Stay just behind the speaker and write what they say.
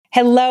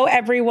Hello,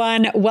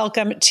 everyone.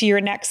 Welcome to your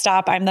next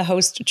stop. I'm the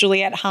host,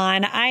 Juliette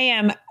Hahn. I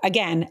am,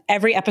 again,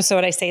 every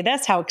episode I say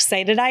this, how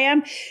excited I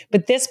am.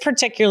 But this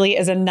particularly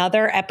is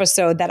another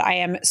episode that I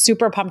am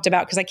super pumped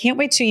about because I can't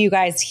wait till you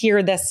guys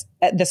hear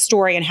the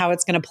story and how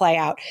it's going to play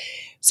out.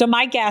 So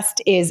my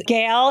guest is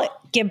Gail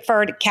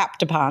Gibford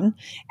Capdepon,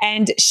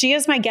 and she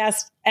is my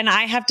guest. And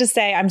I have to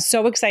say, I'm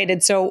so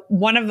excited. So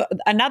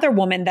another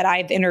woman that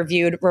I've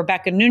interviewed,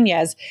 Rebecca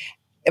Nunez,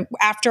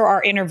 after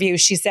our interview,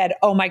 she said,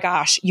 "Oh my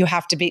gosh, you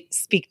have to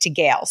speak to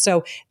Gail."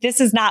 So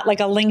this is not like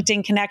a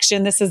LinkedIn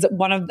connection. This is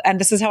and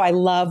this is how I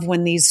love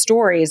when these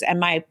stories and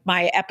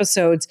my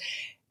episodes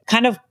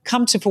kind of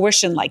come to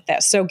fruition like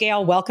this. So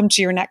Gail, welcome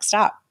to your next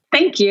stop.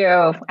 Thank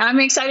you. I'm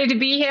excited to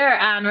be here.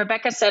 And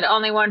Rebecca said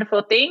only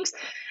wonderful things.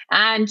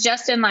 And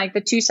just in like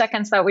the 2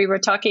 seconds that we were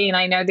talking,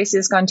 I know this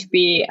is going to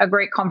be a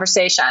great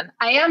conversation.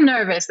 I am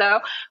nervous though,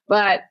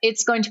 but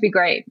it's going to be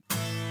great.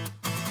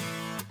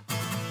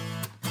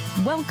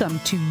 Welcome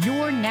to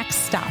your next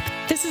stop.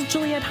 This is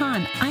Juliette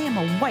Hahn. I am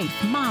a wife,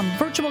 mom,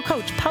 virtual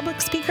coach,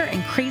 public speaker,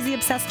 and crazy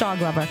obsessed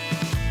dog lover.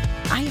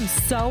 I am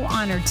so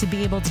honored to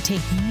be able to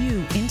take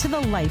you into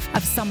the life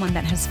of someone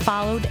that has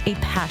followed a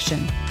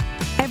passion.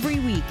 Every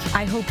week,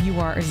 I hope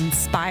you are as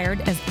inspired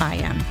as I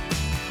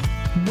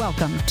am.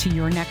 Welcome to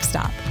your next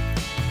stop.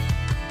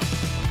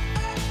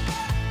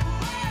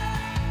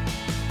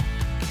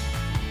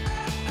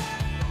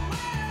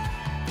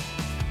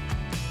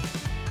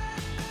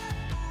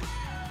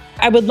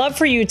 I would love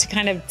for you to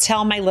kind of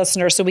tell my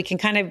listeners so they can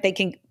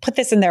put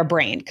this in their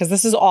brain because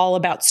this is all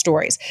about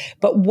stories.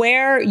 But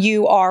where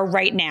you are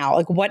right now,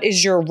 like what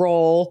is your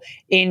role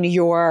in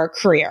your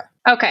career?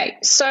 Okay,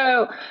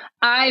 so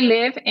I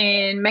live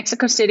in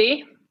Mexico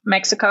City,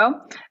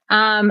 Mexico.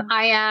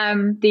 I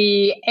am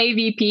the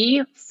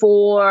AVP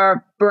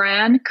for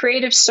brand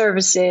creative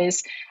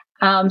services,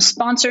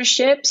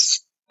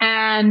 sponsorships,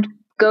 and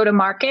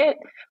go-to-market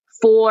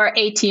for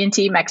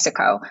AT&T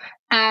Mexico.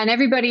 And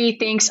everybody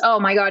thinks, oh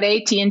my God,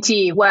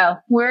 AT&T.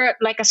 Well, we're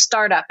like a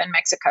startup in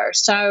Mexico.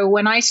 So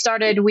when I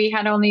started, we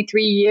had only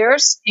 3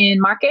 years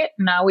in market.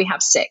 Now we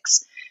have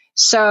 6.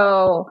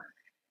 So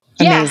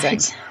amazing. Yeah,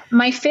 it's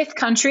my 5th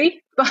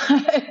country,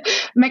 but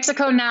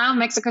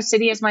Mexico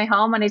City is my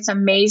home and it's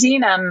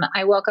amazing. And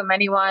I welcome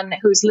anyone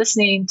who's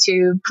listening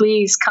to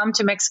please come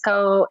to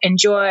Mexico,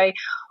 enjoy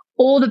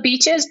all the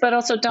beaches, but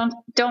also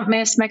don't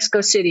miss Mexico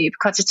City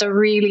because it's a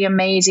really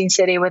amazing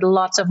city with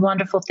lots of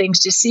wonderful things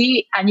to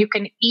see and you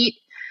can eat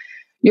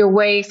your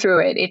way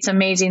through it. It's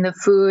amazing. The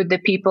food, the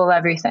people,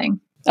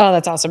 everything. Oh,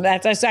 that's awesome.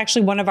 That's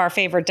actually one of our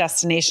favorite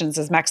destinations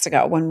is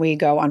Mexico when we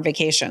go on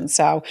vacation.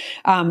 So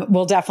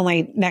we'll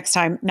definitely next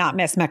time not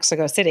miss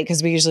Mexico City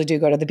because we usually do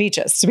go to the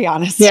beaches, to be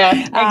honest. Yeah,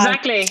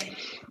 exactly.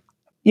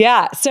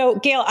 Yeah. So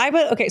Gail,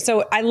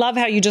 so I love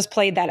how you just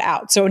played that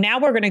out. So now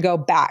we're going to go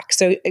back.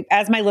 So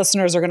as my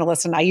listeners are going to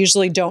listen, I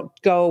usually don't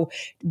go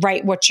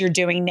right what you're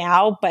doing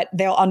now, but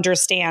they'll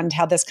understand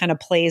how this kind of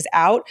plays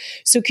out.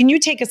 So can you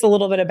take us a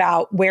little bit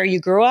about where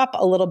you grew up,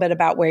 a little bit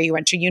about where you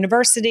went to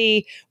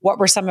university, what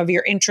were some of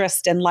your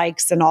interests and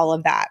likes and all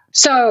of that?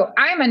 So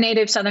I'm a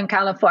native Southern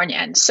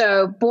Californian.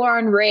 So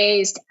born,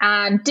 raised,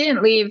 and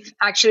didn't leave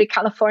actually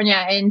California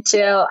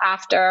until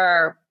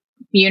after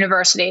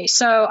university.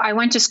 So I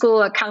went to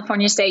school at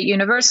California State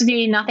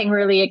University, nothing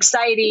really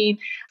exciting.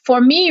 For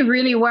me,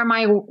 really where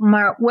my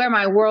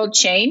world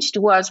changed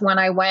was when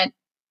I went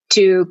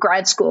to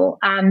grad school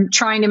and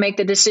trying to make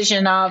the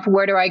decision of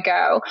where do I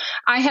go.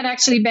 I had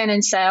actually been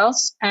in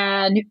sales,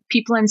 and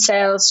people in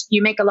sales,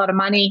 you make a lot of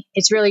money.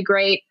 It's really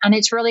great. And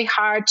it's really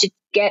hard to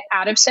get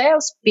out of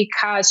sales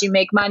because you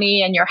make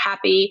money and you're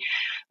happy.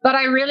 But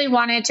I really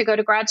wanted to go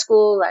to grad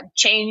school and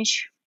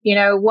change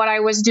what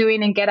I was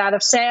doing and get out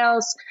of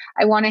sales.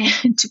 I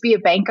wanted to be a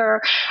banker.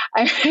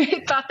 I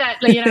thought that,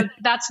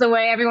 that's the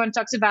way everyone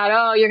talks about,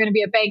 oh, you're going to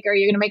be a banker.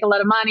 You're going to make a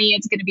lot of money.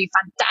 It's going to be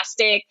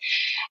fantastic.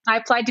 I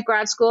applied to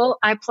grad school.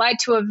 I applied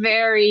to a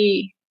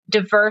very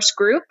diverse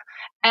group.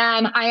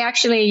 And I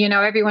actually,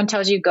 everyone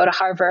tells you go to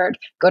Harvard.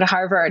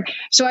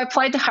 So I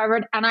applied to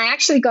Harvard and I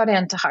actually got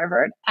into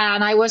Harvard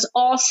and I was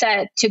all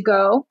set to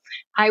go.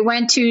 I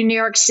went to New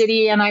York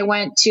City and I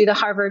went to the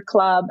Harvard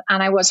Club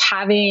and I was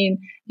having,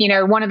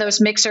 one of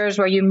those mixers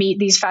where you meet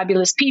these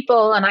fabulous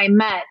people. And I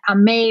met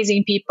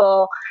amazing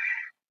people,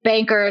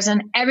 bankers,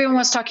 and everyone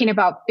was talking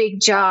about big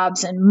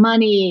jobs and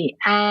money.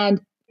 And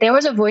there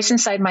was a voice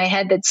inside my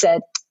head that said,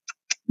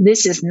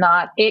 this is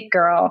not it,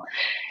 girl.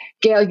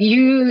 Gail,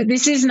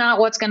 this is not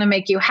what's going to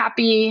make you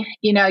happy.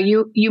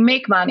 You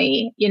make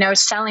money,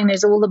 selling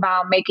is all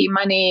about making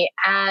money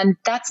and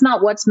that's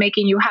not what's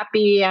making you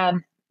happy.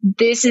 And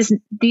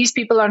these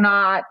people are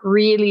not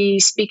really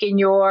speaking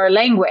your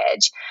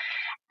language.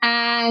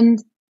 And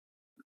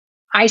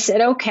I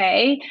said,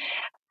 okay.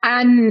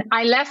 And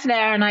I left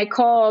there and I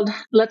called,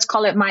 let's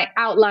call it my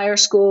outlier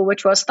school,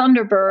 which was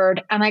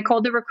Thunderbird. And I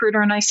called the recruiter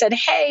and I said,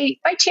 hey,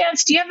 by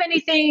chance, do you have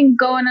anything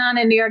going on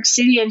in New York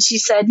City? And she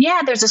said,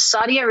 yeah, there's a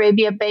Saudi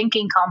Arabia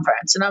banking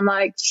conference. And I'm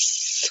like,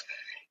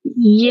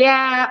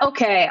 yeah,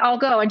 okay, I'll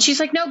go. And she's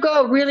like, no,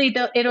 go, really,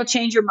 it'll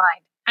change your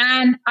mind.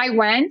 And I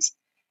went.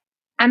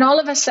 And all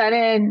of a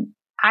sudden,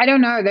 I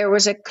don't know, there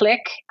was a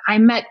click. I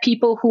met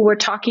people who were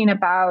talking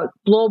about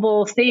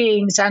global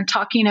things and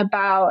talking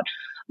about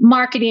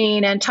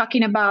marketing and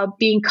talking about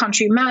being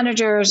country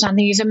managers and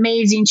these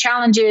amazing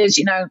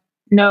challenges,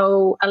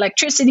 no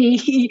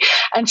electricity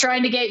and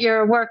trying to get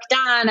your work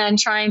done and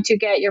trying to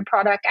get your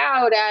product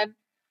out. And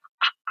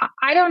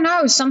I don't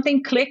know,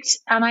 something clicked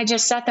and I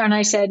just sat there and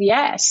I said,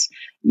 yes,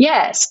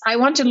 I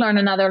want to learn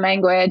another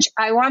language.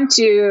 I want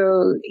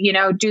to,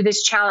 do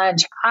this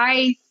challenge.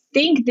 I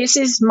think this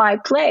is my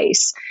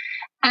place.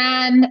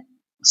 And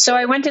so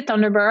I went to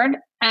Thunderbird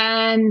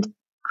and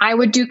I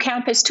would do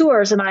campus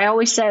tours. And I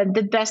always said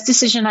the best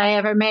decision I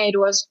ever made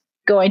was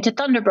going to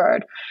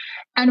Thunderbird.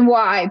 And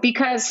why?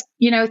 Because,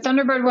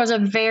 Thunderbird was a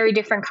very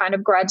different kind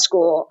of grad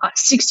school.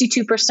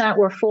 62%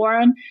 were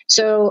foreign.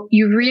 So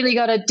you really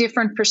got a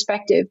different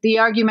perspective. The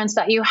arguments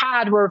that you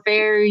had were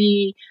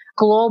very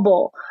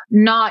global,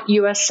 not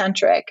US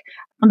centric.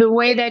 The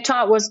way they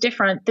taught was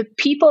different. The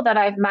people that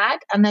I've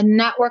met and the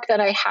network that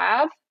I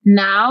have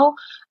now,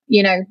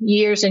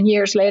 years and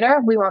years later,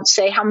 we won't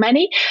say how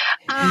many,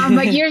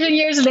 but years and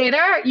years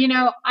later,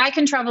 I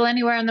can travel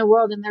anywhere in the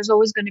world and there's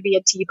always going to be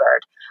a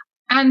T-Bird.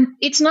 And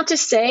it's not to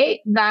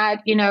say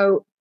that,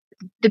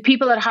 the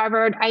people at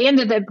Harvard, I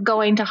ended up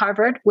going to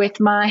Harvard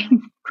with my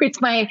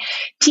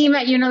team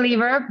at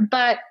Unilever.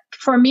 But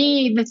for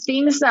me, the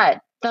things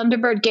that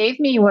Thunderbird gave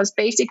me was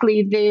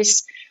basically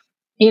this,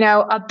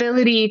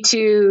 ability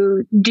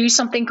to do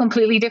something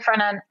completely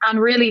different and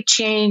really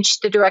change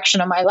the direction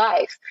of my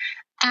life.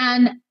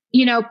 And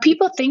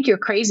people think you're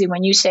crazy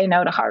when you say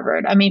no to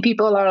Harvard. I mean,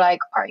 people are like,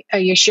 are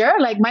you sure?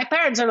 Like my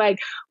parents are like,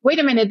 wait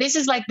a minute, this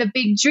is like the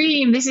big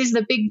dream. This is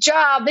the big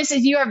job.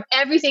 You have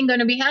everything going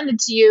to be handed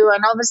to you.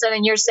 And all of a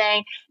sudden you're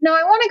saying, no,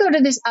 I want to go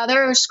to this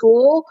other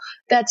school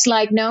that's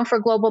like known for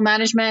global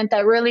management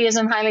that really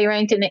isn't highly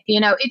ranked. And,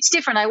 it's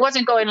different. I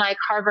wasn't going like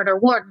Harvard or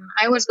Wharton.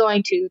 I was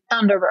going to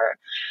Thunderbird.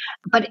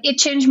 But it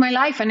changed my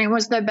life and it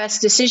was the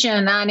best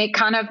decision. And it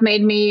kind of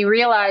made me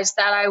realize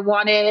that I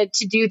wanted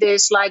to do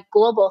this like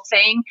global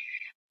thing.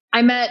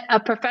 I met a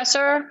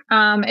professor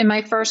in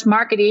my first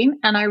marketing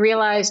and I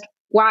realized,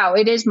 wow,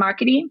 it is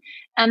marketing.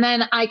 And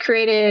then I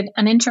created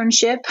an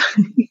internship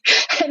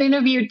and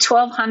interviewed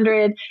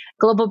 1,200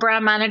 global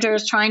brand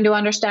managers trying to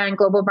understand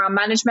global brand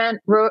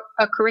management, wrote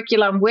a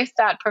curriculum with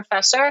that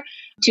professor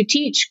to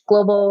teach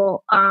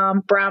global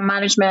brand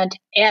management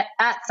at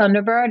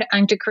Thunderbird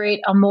and to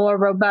create a more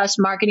robust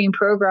marketing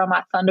program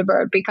at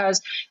Thunderbird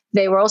because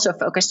they were also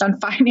focused on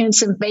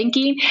finance and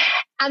banking.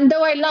 And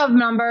though I love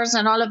numbers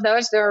and all of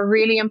those, they're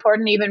really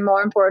important, even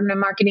more important in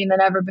marketing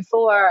than ever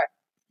before.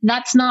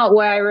 That's not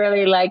where I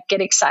really get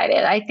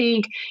excited. I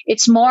think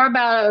it's more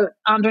about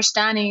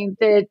understanding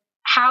that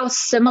how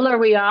similar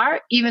we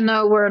are, even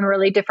though we're in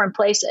really different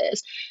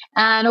places.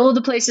 And all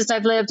the places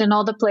I've lived and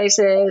all the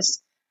places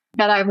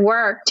that I've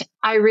worked,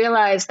 I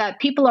realized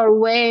that people are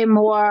way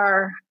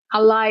more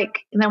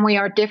alike than we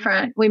are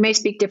different. We may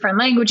speak different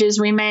languages.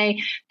 We may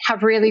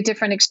have really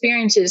different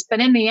experiences. But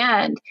in the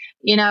end,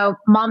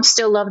 moms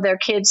still love their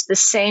kids the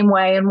same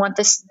way and want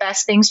the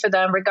best things for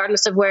them,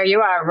 regardless of where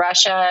you are,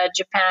 Russia,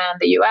 Japan,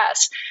 the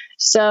US.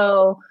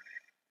 So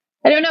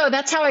I don't know.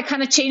 That's how I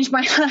kind of changed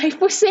my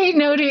life was saying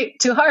no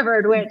to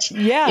Harvard, which,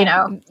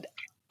 It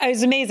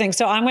was amazing.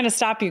 So I'm going to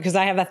stop you because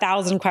I have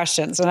 1,000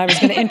 questions and I was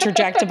going to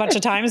interject a bunch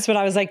of times, but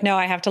I was like, no,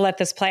 I have to let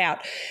this play out.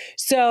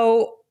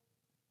 So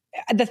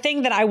the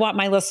thing that I want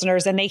my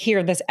listeners, and they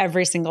hear this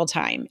every single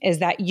time, is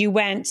that you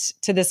went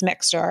to this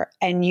mixer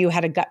and you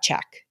had a gut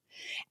check.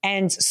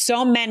 And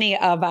so many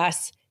of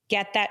us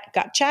get that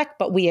gut check,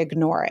 but we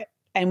ignore it.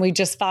 And we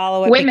just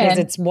follow it because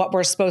it's what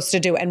we're supposed to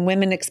do. And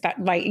women expect,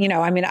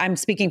 I'm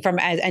speaking from,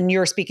 and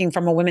you're speaking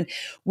from a woman.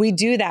 We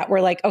do that.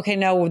 We're like, okay,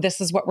 no,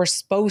 this is what we're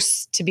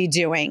supposed to be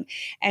doing.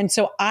 And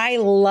so I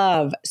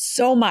love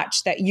so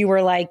much that you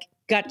were like,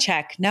 gut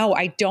check. No,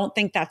 I don't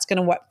think that's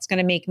what's going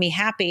to make me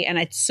happy. And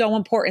it's so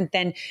important.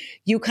 Then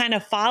you kind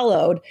of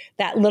followed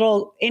that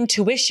little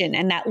intuition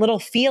and that little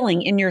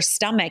feeling in your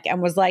stomach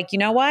and was like, you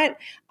know what?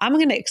 I'm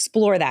going to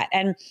explore that.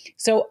 And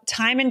so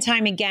time and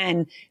time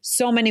again,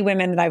 so many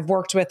women that I've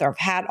worked with or have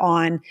had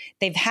on,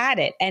 they've had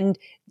it. And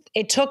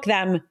it took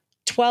them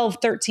 12,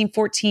 13,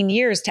 14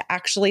 years to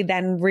actually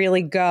then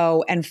really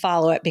go and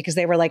follow it because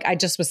they were like, I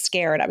just was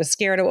scared. I was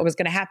scared of what was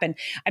going to happen.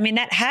 I mean,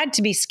 that had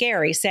to be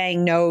scary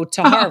saying no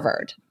to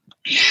Harvard.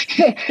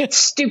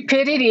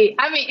 Stupidity.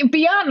 I mean,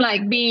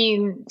 beyond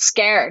being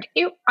scared,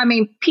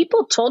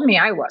 people told me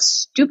I was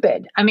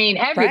stupid. I mean,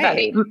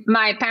 everybody, right.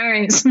 my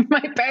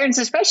parents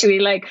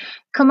especially,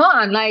 come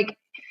on,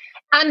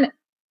 and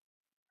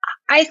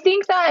I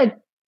think that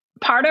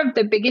part of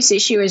the biggest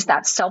issue is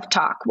that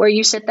self-talk where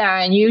you sit there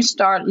and you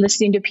start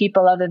listening to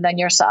people other than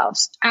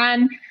yourselves.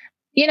 And,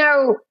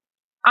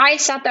 I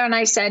sat there and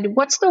I said,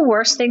 what's the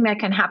worst thing that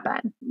can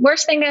happen?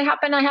 Worst thing that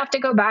happened, I have to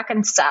go back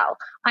and sell.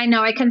 I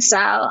know I can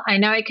sell. I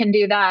know I can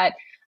do that.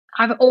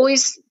 I've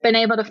always been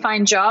able to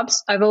find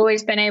jobs. I've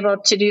always been able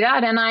to do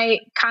that. And I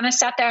kind of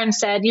sat there and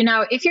said,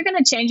 if you're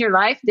going to change your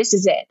life, this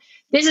is it.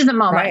 This is the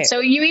moment. Right. So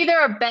you either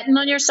are betting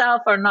on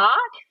yourself or not.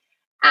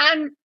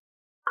 And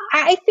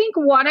I think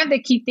one of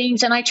the key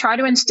things, and I try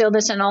to instill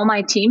this in all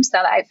my teams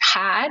that I've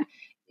had,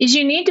 is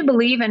you need to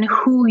believe in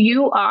who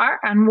you are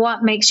and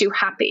what makes you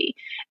happy.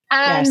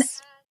 And,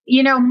 Yes.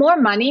 more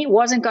money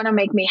wasn't going to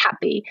make me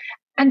happy.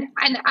 And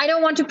I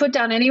don't want to put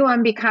down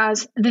anyone,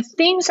 because the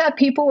things that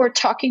people were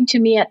talking to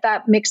me at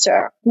that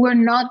mixer were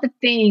not the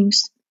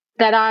things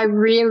that I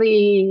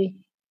really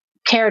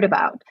cared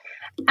about.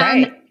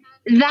 Right.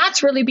 And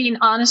that's really being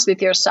honest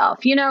with yourself.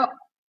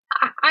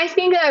 I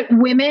think that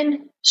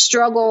women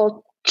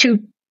struggle to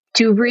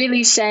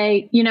really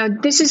say,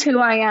 this is who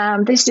I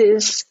am. This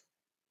is,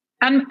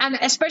 and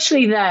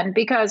especially then,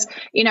 because,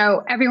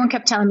 everyone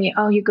kept telling me,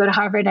 oh, you go to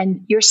Harvard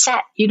and you're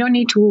set. You don't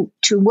need to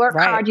work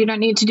Right. hard. You don't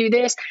need to do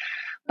this.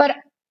 But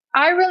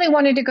I really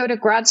wanted to go to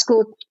grad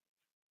school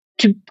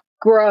to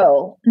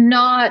grow,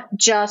 not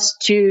just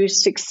to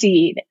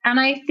succeed. And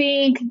I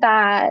think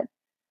that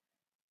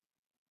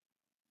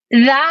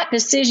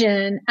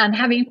decision and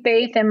having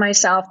faith in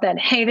myself that,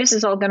 hey, this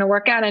is all going to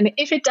work out. And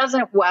if it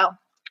doesn't, well,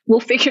 we'll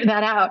figure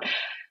that out.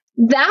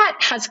 That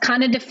has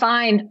kind of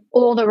defined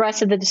all the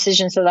rest of the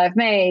decisions that I've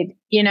made,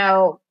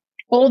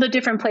 all the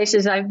different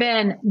places I've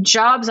been,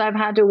 jobs I've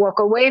had to walk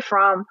away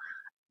from,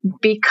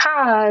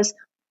 because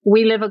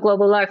we live a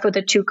global life with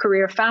a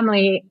 2-career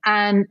family,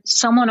 and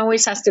someone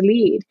always has to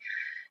lead.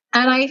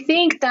 And I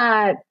think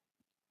that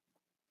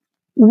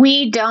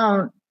we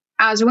don't,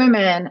 as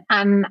women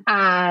and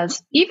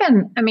as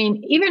even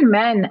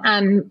men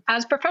and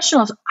as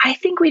professionals, I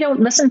think we don't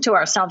listen to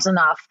ourselves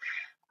enough.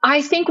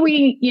 I think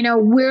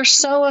we're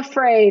so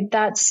afraid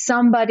that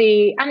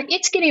somebody, and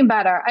it's getting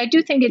better. I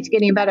do think it's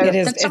getting better. It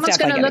is. That It's someone's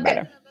definitely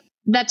getting better.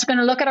 that's going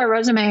to look at our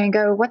resume and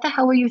go, what the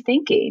hell were you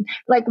thinking?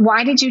 Like,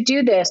 why did you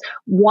do this?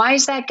 Why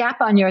is that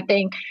gap on your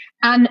thing?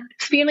 And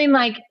feeling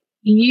like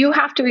you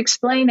have to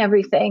explain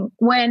everything,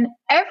 when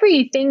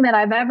everything that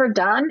I've ever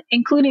done,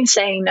 including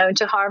saying no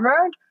to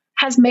Harvard,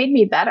 has made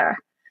me better,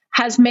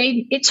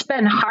 it's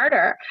been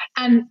harder.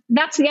 And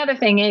that's the other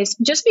thing, is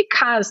just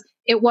because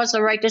it was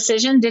the right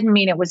decision didn't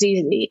mean it was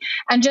easy.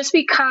 And just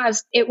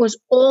because it was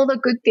all the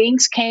good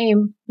things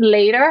came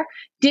later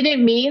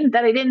didn't mean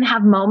that I didn't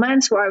have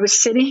moments where I was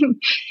sitting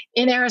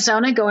in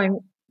Arizona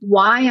going,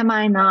 why am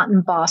I not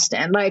in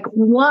Boston? Like,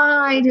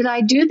 why did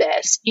I do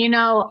this?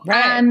 Right.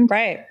 And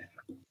right.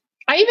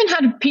 I even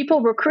had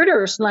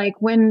recruiters, like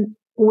when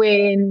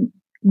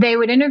they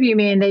would interview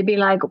me and they'd be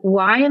like,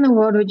 why in the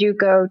world would you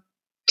go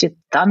to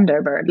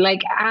Thunderbird?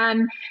 Like,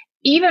 and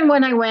even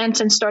when I went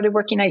and started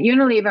working at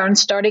Unilever and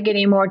started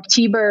getting more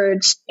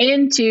T-Birds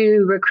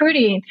into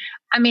recruiting,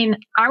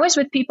 I was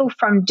with people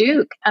from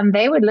Duke, and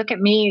they would look at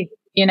me,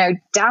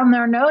 down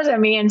their nose at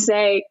me and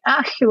say,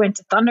 you went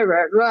to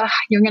Thunderbird. Ugh,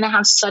 you're going to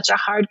have such a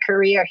hard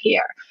career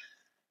here.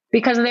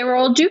 Because they were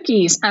all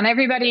Dukies, and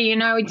everybody,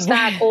 it's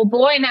that old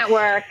boy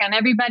network and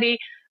everybody.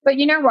 But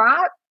you know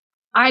what?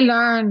 I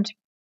learned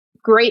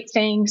great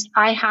things.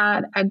 I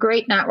had a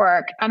great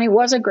network, and it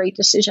was a great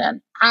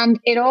decision. And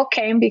it all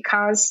came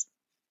because,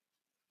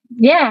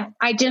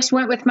 I just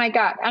went with my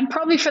gut. And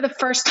probably for the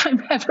first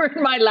time ever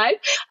in my life,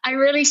 I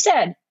really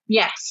said,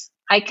 yes,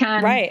 I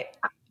can. Right.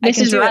 This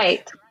is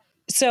right.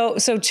 So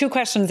 2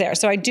 questions there.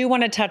 So I do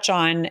want to touch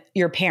on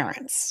your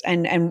parents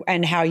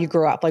and how you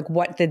grew up. Like,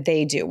 what did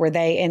they do? Were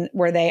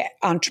they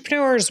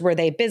entrepreneurs? Were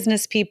they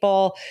business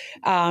people?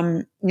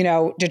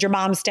 Did your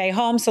mom stay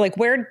home? So like,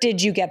 where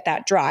did you get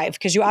that drive?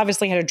 Because you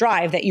obviously had a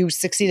drive that you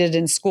succeeded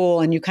in school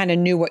and you kind of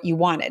knew what you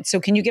wanted.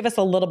 So can you give us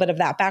a little bit of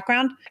that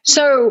background?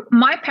 So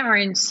my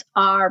parents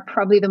are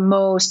probably the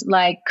most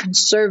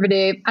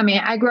conservative.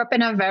 I grew up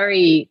in a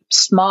very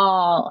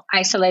small,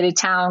 isolated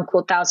town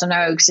called Thousand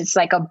Oaks. It's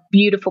like a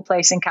beautiful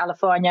place in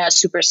California,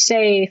 super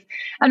safe.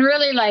 And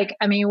really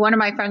one of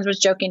my friends was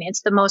joking,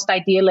 it's the most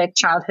idyllic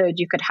childhood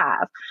you could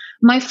have.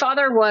 My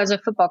father was a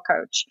football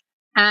coach.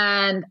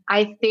 And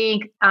I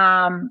think,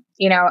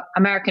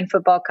 American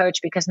football coach,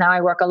 because now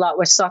I work a lot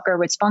with soccer,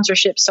 with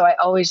sponsorships. So I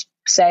always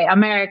say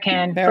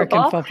American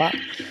football.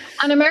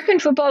 And American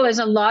football is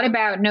a lot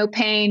about no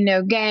pain,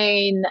 no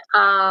gain.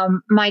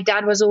 My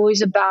dad was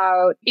always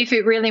about, if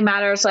it really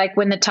matters, like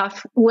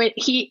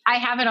I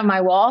have it on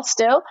my wall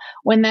still,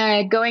 when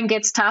the going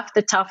gets tough,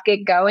 the tough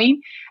get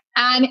going.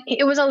 And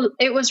it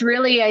was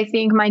really, I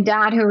think, my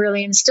dad who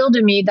really instilled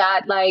in me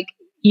that, like,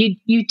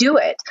 you do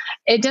it.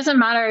 It doesn't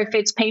matter if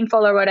it's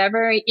painful or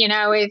whatever,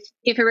 if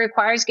it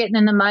requires getting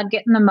in the mud,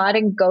 get in the mud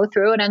and go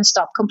through it and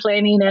stop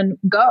complaining and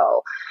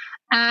go.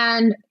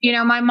 And,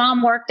 my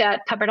mom worked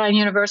at Pepperdine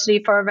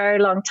University for a very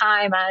long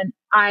time. And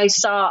I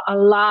saw a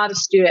lot of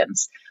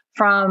students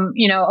from,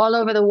 all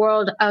over the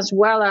world, as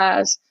well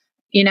as,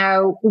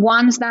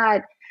 ones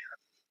that,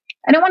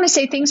 I don't want to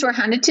say things were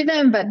handed to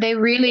them, but they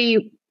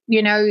really,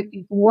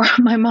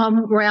 my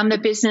mom ran the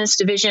business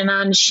division,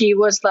 and she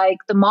was like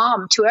the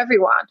mom to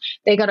everyone.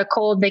 They got a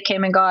cold, they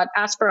came and got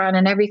aspirin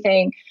and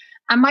everything.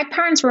 And my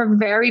parents were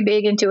very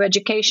big into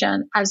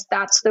education, as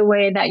that's the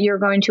way that you're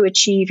going to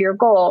achieve your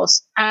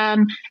goals.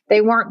 And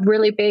they weren't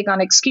really big on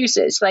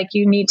excuses. Like,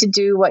 you need to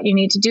do what you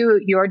need to do.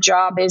 Your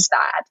job is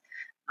that.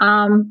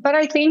 But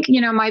I think,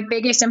 my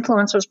biggest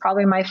influence was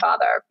probably my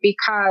father,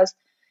 because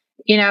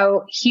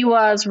he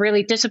was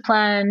really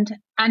disciplined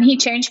and he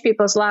changed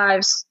people's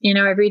lives,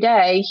 every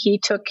day. He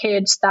took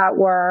kids that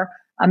were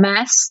a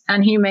mess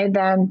and he made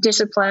them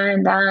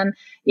disciplined and,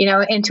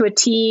 into a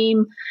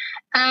team.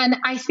 And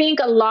I think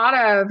a lot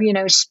of,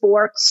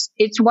 sports,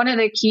 it's one of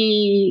the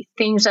key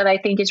things that I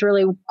think is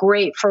really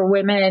great for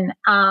women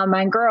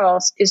and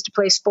girls is to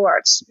play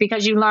sports,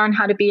 because you learn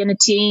how to be in a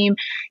team.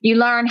 You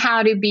learn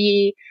how to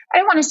be, I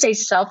don't want to say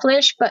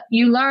selfish, but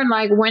you learn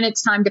like when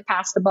it's time to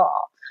pass the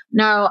ball.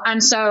 No.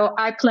 And so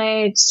I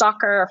played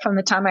soccer from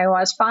the time I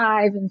was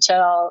 5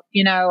 until,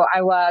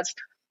 I was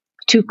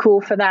too cool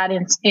for that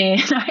in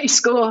high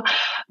school.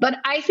 But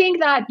I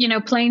think that,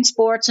 playing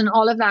sports and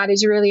all of that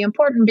is really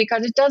important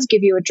because it does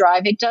give you a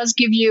drive. It does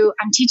give you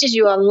and teaches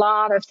you a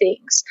lot of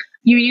things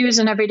you use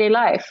in everyday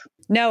life.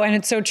 No, and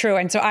it's so true.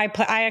 And so I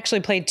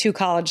actually played 2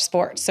 college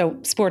sports. So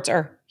sports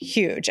are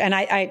huge. And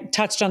I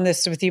touched on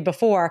this with you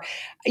before.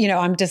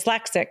 I'm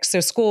dyslexic, so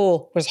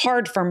school was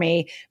hard for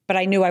me, but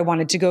I knew I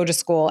wanted to go to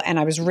school, and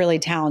I was really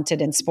talented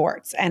in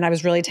sports, and I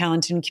was really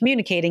talented in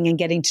communicating and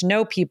getting to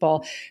know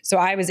people. So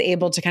I was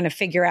able to kind of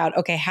figure out,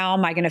 okay, how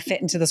am I going to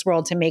fit into this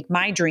world to make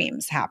my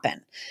dreams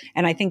happen?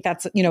 And I think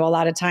that's, a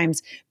lot of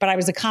times, but I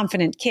was a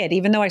confident kid,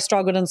 even though I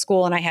struggled in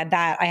school and I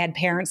had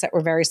parents that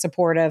were very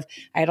supportive.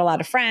 I had a lot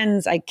of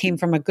friends. I came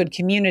from a good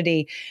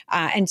community.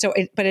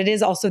 But it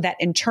is also that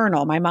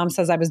internal. My mom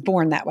says I was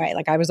born that way.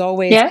 Like I was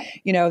always,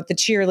 the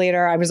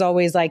cheerleader. I was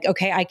always like,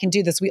 okay, I can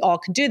do this. We all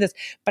can do this.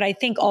 But I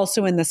think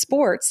also in the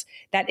sports,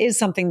 that is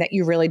something that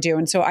you really do.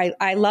 And so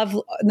I love,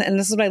 and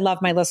this is what I love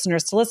my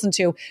listeners to listen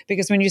to,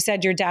 because when you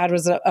said your dad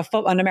was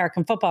an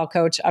American football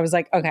coach, I was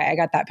like, okay, I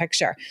got that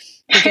picture.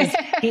 Because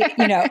he,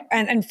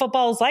 and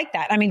football is like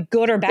that. I mean,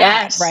 good or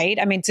bad, right?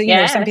 I mean, so,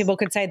 some people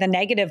could say the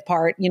negative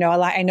part,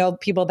 I know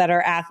people that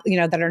are,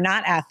 that are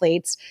not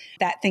athletes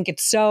that think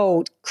it's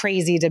so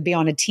crazy to be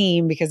on a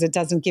team because it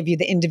doesn't give you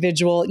the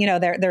individual,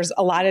 there's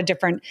a lot of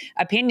different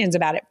opinions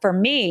about it. For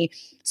me,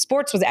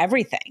 sports was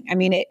everything. I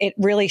mean, it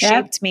really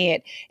shaped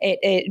me.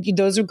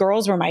 Those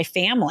girls were my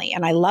family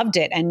and I loved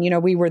it. And,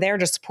 we were there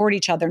to support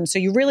each other. And so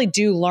you really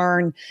do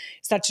learn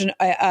such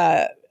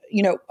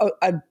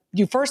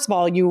you first of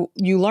all, you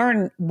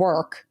learn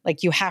work,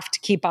 like you have to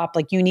keep up,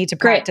 like you need to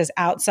practice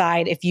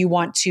outside if you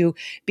want to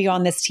be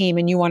on this team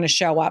and you want to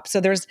show up. So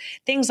there's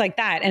things like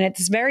that. And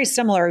it's very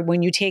similar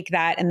when you take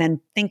that and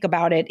then think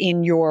about it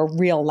in your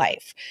real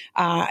life.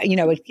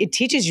 It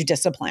teaches you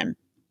discipline,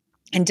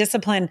 and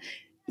discipline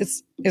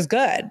is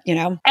good,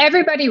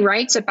 Everybody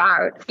writes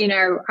about,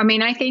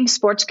 I think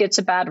sports gets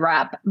a bad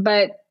rap,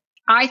 but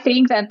I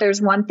think that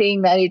there's one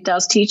thing that it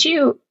does teach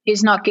you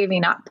is not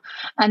giving up.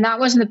 And that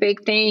was the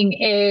big thing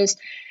is,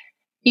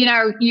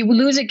 you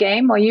lose a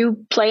game or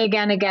you play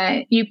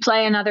again, you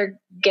play another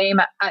game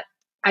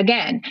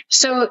again.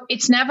 So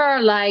it's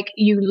never like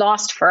you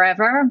lost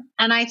forever.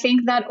 And I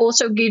think that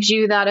also gives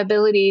you that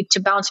ability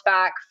to bounce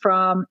back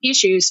from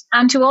issues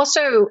and to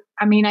also,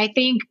 I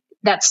think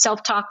that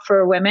self-talk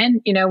for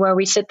women, where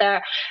we sit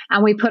there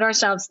and we put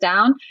ourselves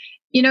down.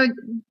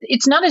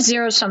 It's not a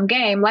zero-sum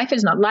game. Life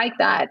is not like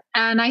that.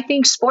 And I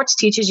think sports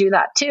teaches you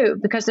that too,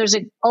 because there's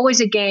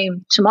always a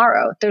game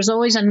tomorrow. There's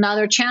always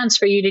another chance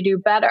for you to do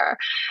better.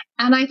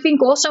 And I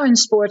think also in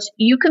sports,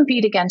 you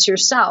compete against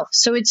yourself.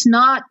 So it's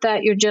not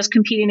that you're just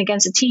competing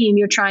against a team.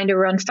 You're trying to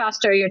run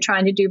faster. You're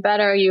trying to do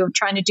better. You're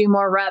trying to do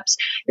more reps.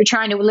 You're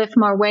trying to lift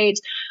more weights.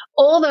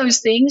 All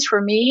those things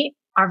for me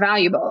are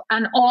valuable.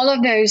 And all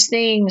of those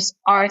things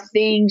are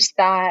things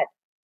that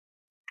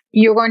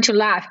you're going to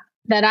laugh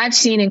that I've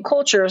seen in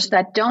cultures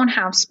that don't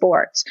have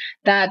sports,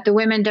 that the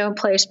women don't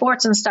play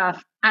sports and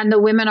stuff, and the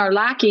women are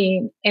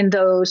lacking in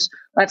those,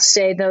 let's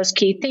say, those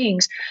key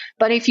things.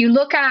 But if you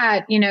look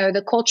at,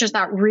 the cultures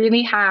that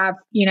really have,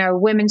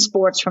 women's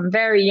sports from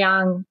very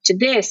young to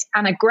this,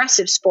 and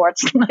aggressive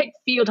sports like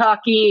field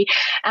hockey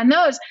and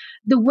those,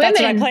 the women.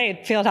 That's what I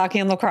played, field hockey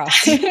and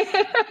lacrosse.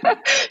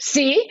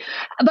 See,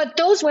 but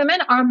those women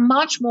are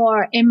much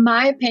more, in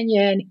my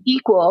opinion,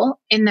 equal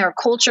in their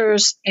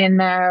cultures, in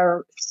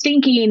their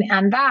thinking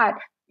and that,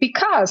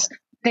 because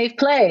they've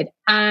played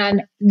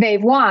and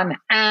they've won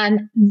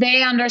and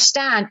they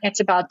understand it's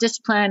about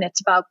discipline.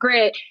 It's about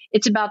grit.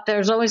 It's about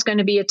there's always going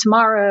to be a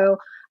tomorrow.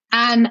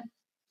 And,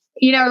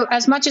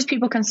 as much as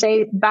people can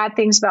say bad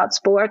things about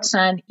sports,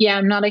 and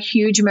I'm not a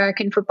huge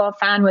American football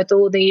fan with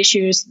all the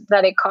issues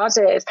that it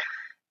causes,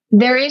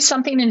 there is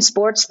something in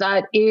sports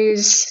that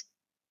is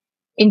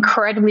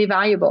incredibly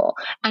valuable,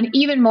 and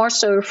even more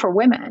so for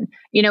women.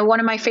 One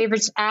of my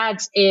favorite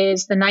ads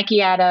is the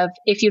Nike ad of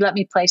 "If you let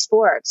me play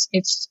sports."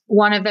 It's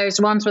one of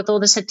those ones with all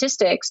the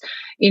statistics.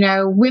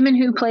 Women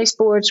who play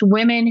sports,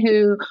 women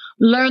who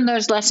learn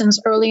those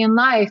lessons early in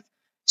life,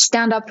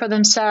 stand up for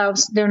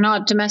themselves. They're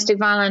not domestic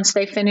violence.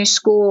 They finish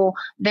school.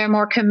 They're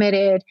more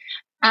committed.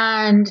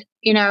 And,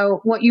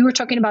 what you were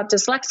talking about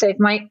dyslexic,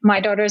 my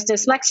daughter is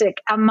dyslexic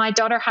and my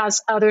daughter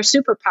has other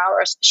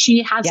superpowers.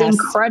 She has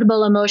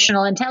incredible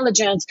emotional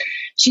intelligence.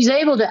 She's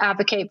able to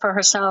advocate for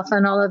herself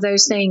and all of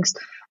those things.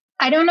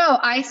 I don't know.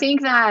 I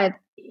think that,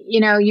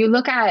 you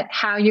look at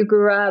how you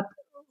grew up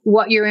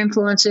what your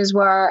influences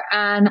were.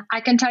 And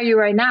I can tell you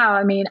right now,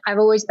 I mean, I've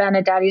always been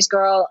a daddy's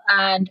girl,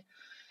 and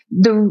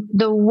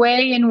the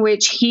way in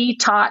which he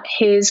taught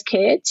his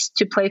kids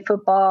to play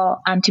football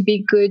and to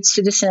be good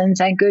citizens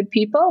and good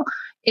people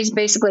is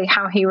basically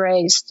how he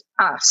raised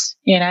us,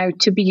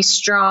 to be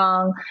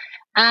strong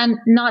and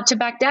not to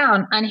back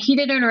down. And he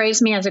didn't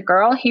raise me as a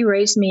girl. He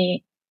raised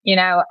me,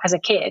 as a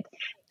kid.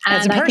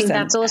 And I think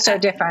that's also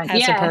different.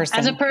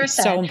 As a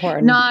person. So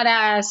important. Not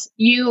as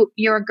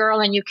you're a girl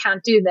and you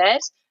can't do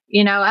this.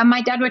 And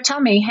my dad would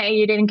tell me, hey,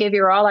 you didn't give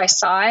your all. I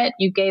saw it.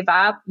 You gave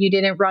up. You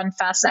didn't run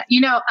fast.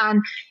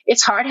 And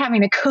it's hard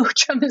having a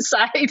coach on the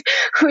side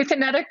with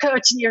another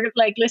coach. And you're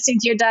like listening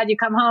to your dad. You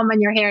come home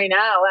and you're hearing,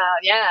 oh, well,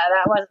 yeah,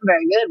 that wasn't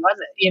very good, was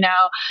it?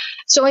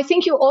 So I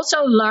think you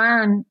also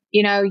learn,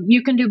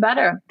 you can do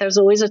better. There's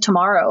always a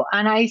tomorrow.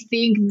 And I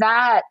think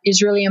that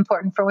is really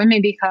important for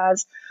women,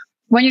 because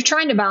when you're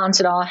trying to balance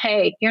it all,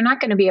 hey, you're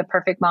not going to be a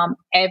perfect mom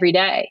every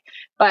day.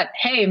 But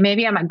hey,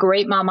 maybe I'm a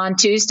great mom on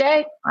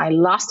Tuesday. I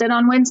lost it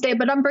on Wednesday,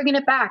 but I'm bringing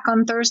it back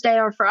on Thursday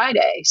or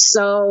Friday.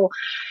 So,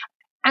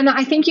 and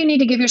I think you need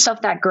to give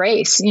yourself that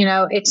grace.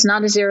 It's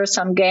not a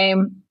zero-sum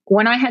game.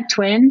 When I had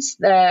twins,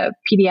 the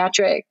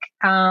pediatric,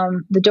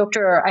 the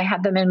doctor, I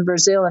had them in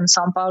Brazil, in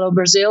Sao Paulo,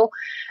 Brazil.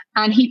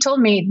 And he told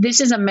me, this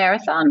is a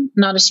marathon,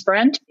 not a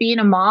sprint. Being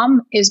a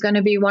mom is going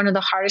to be one of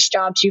the hardest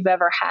jobs you've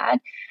ever had.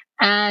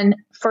 And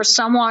for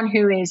someone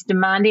who is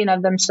demanding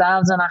of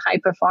themselves and a high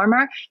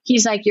performer,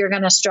 he's like, you're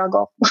going to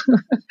struggle.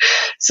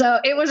 So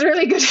it was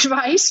really good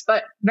advice,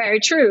 but very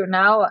true.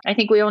 Now, I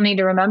think we all need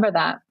to remember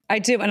that. I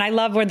do. And I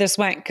love where this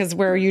went, because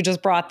where you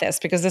just brought this,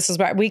 because this is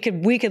where we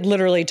could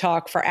literally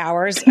talk for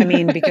hours. I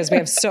mean, because we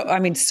have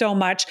so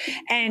much,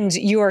 and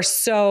you are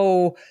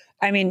so,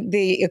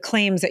 the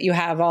acclaims that you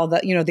have, all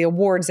the, the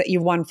awards that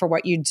you've won for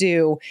what you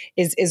do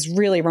is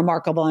really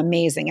remarkable,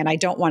 amazing. And I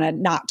don't want to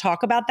not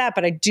talk about that,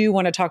 but I do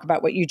want to talk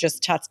about what you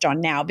just touched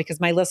on now, because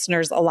my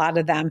listeners, a lot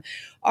of them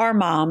are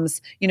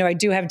moms. I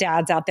do have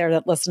dads out there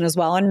that listen as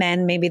well, and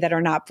men maybe that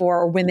are not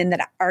or women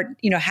that are,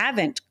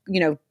 haven't,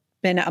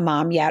 been a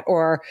mom yet,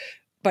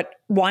 but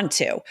want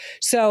to.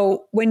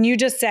 So when you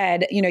just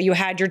said, you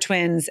had your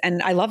twins,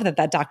 and I love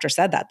that doctor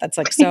said that. That's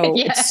like, so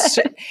Yeah.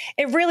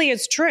 It really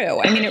is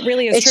true. It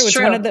really is true.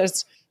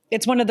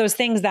 It's one of those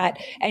things that,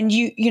 and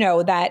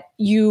that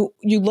you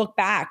look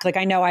back, like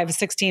I know I have a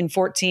 16,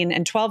 14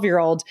 and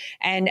 12-year-old.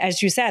 And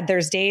as you said,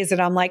 there's days that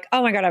I'm like,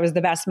 oh my God, I was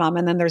the best mom.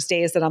 And then there's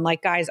days that I'm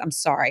like, guys, I'm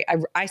sorry.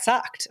 I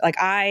sucked. Like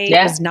I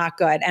was not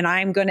good, and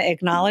I'm going to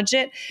acknowledge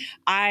it.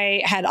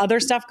 I had other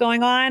stuff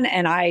going on,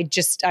 and I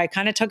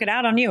kind of took it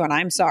out on you, and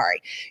I'm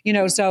sorry,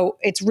 so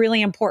it's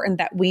really important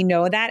that we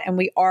know that, and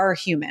we are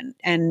human,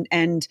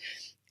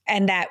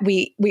 and that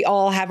we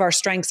all have our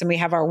strengths and we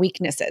have our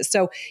weaknesses.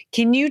 So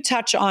can you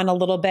touch on a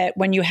little bit,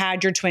 when you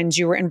had your twins,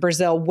 you were in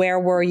Brazil, where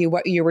were you,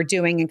 what you were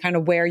doing, and kind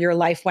of where your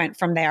life went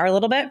from there a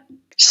little bit?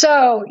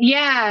 So,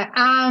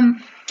 I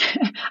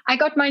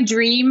got my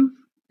dream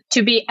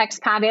to be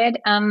expated.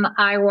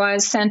 I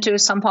was sent to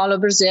Sao Paulo,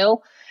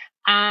 Brazil,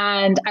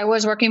 and I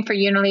was working for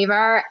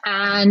Unilever,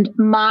 and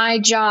my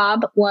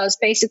job was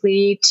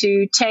basically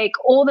to take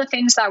all the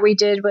things that we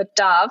did with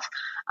Dove,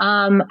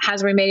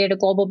 as we made it a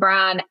global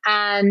brand,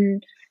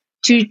 and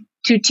to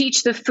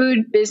teach the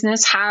food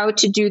business how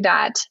to do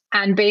that.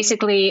 And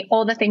basically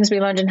all the things we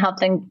learned in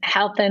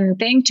health and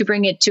thing to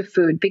bring it to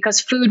food,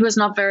 because food was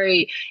not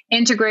very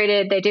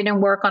integrated. They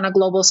didn't work on a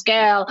global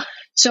scale.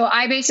 So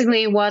I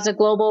basically was a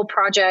global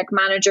project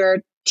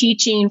manager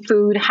teaching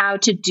food how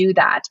to do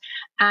that.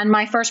 And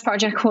my first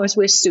project was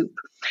with soup.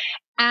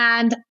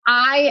 And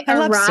I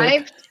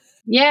arrived. Soup.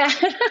 Yeah,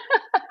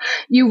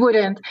 you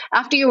wouldn't.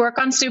 After you work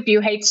on soup,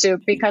 you hate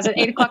soup, because at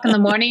 8:00 in the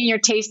morning, you're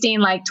tasting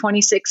like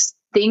 26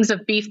 things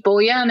of beef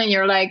bouillon, and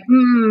you're like,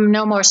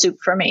 no more soup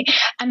for me.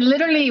 And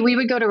literally we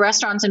would go to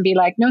restaurants and be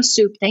like, no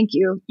soup, thank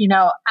you.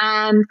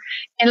 And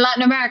in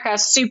Latin America,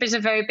 soup is a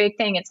very big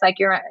thing. It's like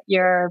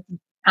your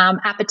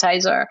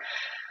appetizer.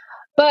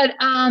 But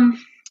I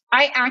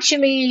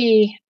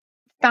actually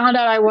found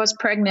out I was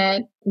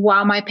pregnant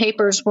while my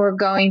papers were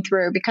going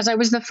through, because I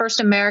was the first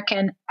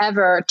American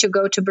ever to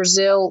go to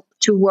Brazil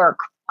to work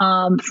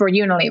for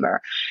Unilever.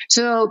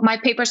 So my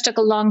papers took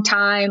a long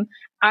time.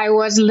 I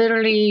was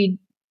literally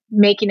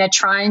making a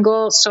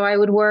triangle. So I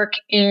would work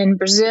in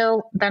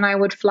Brazil, then I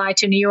would fly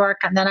to New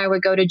York, and then I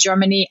would go to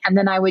Germany, and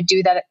then I would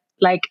do that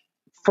like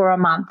for a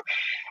month.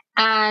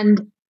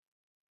 And,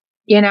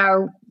 and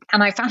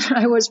I found out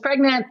I was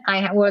pregnant.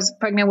 I was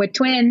pregnant with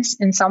twins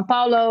in Sao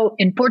Paulo,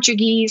 in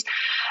Portuguese.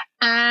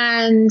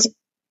 And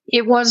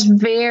it was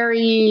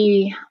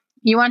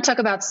you want to talk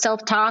about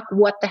self-talk?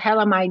 What the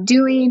hell am I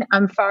doing?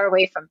 I'm far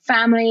away from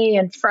family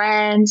and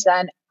friends.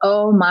 And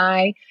oh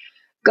my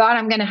God,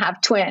 I'm going to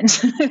have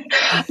twins.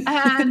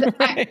 And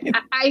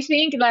I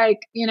think I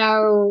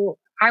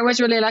was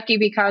really lucky,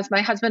 because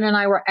my husband and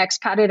I were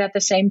expated at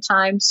the same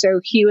time. So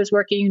he was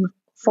working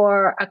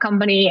for a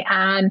company,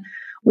 and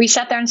we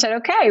sat there and said,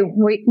 okay,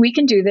 we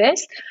can do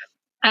this.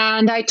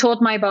 And I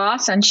told my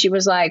boss, and she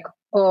was like,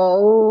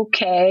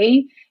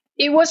 okay,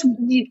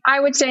 I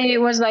would say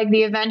it was like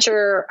the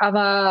adventure of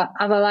a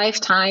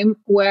lifetime,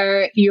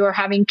 where you're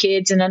having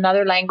kids in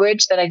another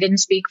language that I didn't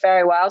speak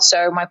very well.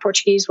 So my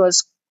Portuguese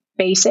was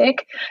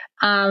basic,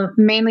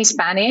 mainly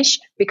Spanish,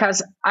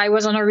 because I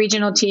was on a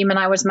regional team and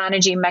I was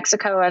managing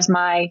Mexico as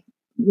my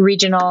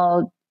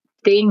regional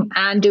thing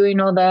and doing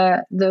all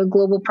the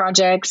global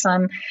projects.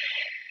 And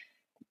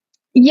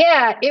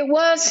yeah, it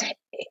was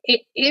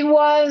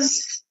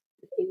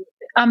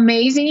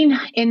amazing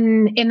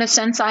in the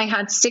sense I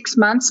had 6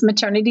 months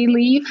maternity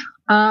leave,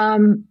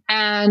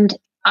 and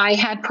I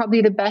had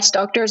probably the best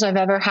doctors I've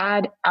ever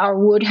had or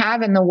would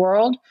have in the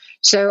world.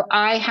 So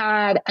I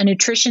had a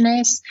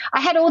nutritionist.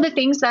 I had all the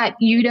things that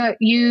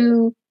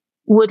you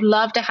would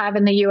love to have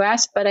in the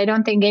US, but I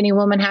don't think any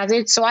woman has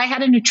it. So I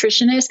had a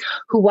nutritionist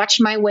who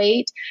watched my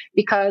weight,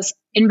 because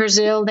in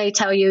Brazil they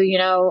tell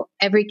you,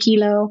 every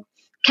kilo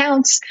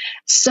counts.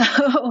 So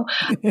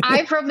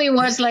I probably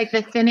was like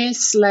the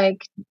thinnest,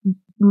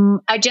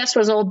 I just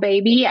was old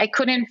baby. I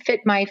couldn't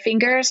fit my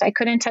fingers. I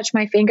couldn't touch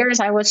my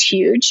fingers. I was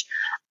huge.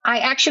 I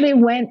actually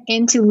went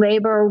into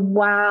labor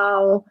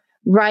while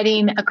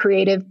writing a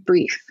creative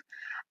brief.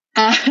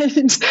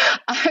 And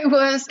I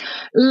was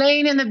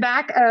laying in the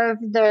back of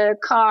the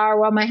car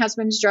while my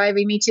husband's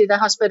driving me to the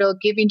hospital,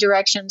 giving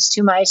directions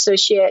to my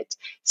associate,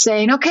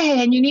 saying,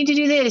 okay, and you need to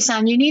do this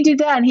and you need to do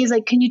that. And he's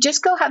like, can you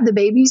just go have the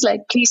babies?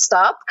 Like, please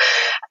stop.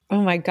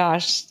 Oh my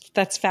gosh,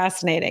 that's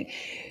fascinating.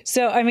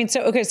 So,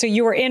 okay, so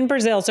you were in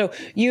Brazil. So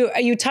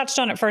you touched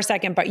on it for a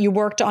second, but you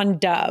worked on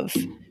Dove.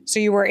 So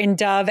you were in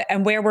Dove,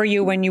 and where were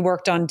you when you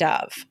worked on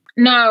Dove?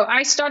 No,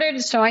 I started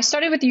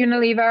with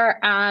Unilever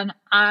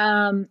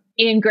and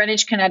in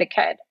Greenwich,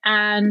 Connecticut.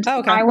 And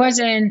okay. I was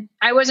in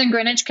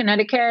Greenwich,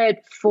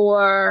 Connecticut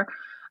for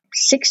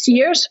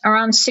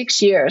around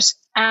 6 years.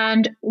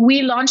 And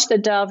we launched the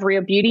Dove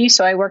Real Beauty.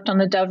 So I worked on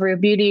the Dove Real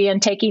Beauty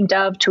and taking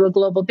Dove to a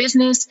global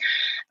business,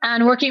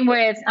 and working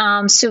with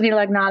Sylvia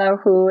Lagnato,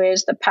 who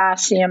is the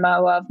past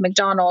CMO of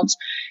McDonald's.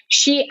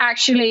 She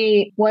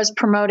actually was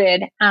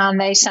promoted, and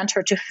they sent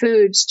her to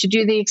Foods to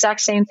do the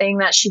exact same thing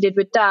that she did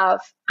with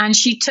Dove. And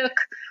she took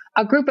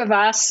a group of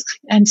us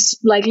and,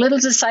 like little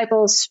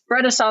disciples,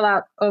 spread us all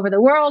out over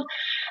the world.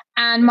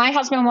 And my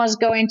husband was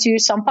going to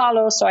Sao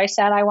Paulo. So I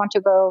said, I want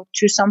to go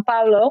to Sao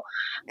Paulo.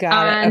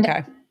 Got it.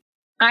 Okay.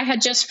 I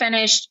had just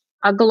finished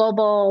a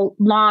global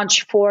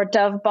launch for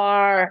Dove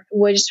Bar,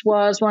 which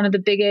was one of the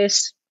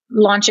biggest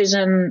launches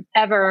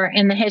ever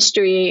in the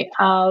history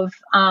of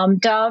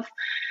Dove.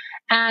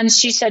 And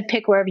she said,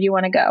 pick wherever you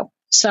want to go.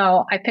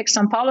 So I picked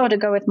Sao Paulo to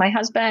go with my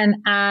husband,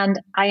 and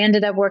I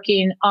ended up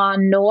working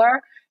on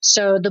Knorr.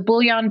 So the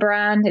bouillon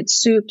brand, it's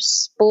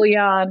soups,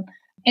 bouillon.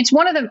 It's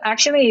one of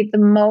the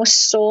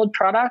most sold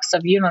products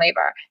of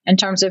Unilever in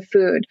terms of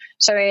food.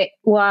 So it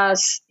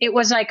was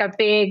like a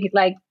big,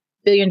 like, $1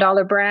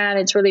 billion brand.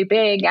 It's really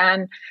big.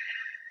 And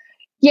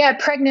yeah,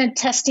 pregnant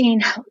testing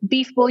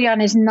beef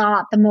bouillon is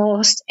not the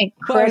most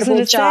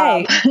incredible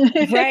job.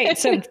 Right.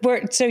 So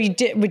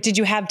did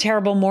you have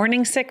terrible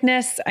morning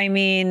sickness? I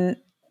mean,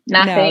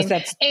 nothing. No,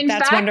 In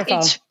that's fact,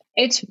 wonderful.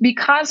 It's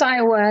because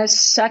I was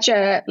such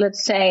a,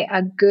 let's say,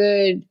 a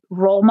good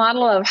role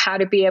model of how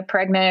to be a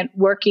pregnant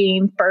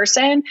working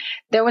person.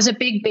 There was a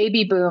big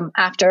baby boom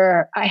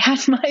after I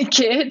had my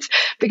kids,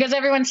 because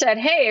everyone said,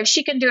 hey, if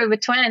she can do it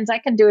with twins, I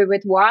can do it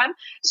with one.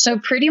 So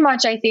pretty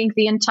much, I think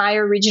the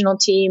entire regional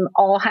team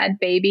all had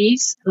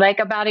babies like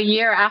about a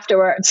year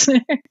afterwards.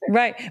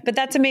 Right. But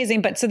that's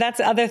amazing. But so that's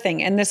the other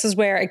thing. And this is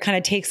where it kind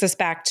of takes us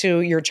back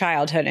to your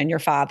childhood and your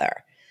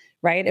father.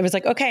 Right. It was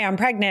like, okay, I'm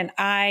pregnant.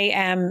 I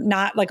am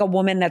not like a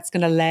woman that's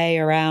going to lay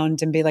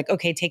around and be like,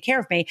 okay, take care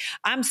of me.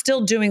 I'm still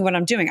doing what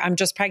I'm doing. I'm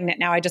just pregnant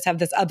now. I just have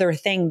this other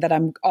thing that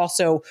I'm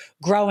also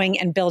growing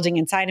and building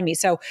inside of me.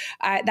 So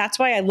that's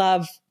why I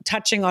love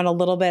touching on a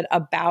little bit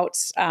about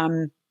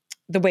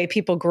the way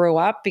people grew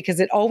up, because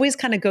it always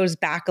kind of goes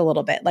back a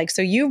little bit. Like,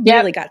 so you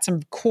really got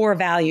some core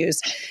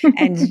values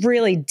and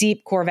really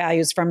deep core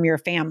values from your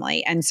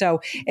family. And so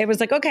it was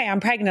like, okay,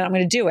 I'm pregnant, I'm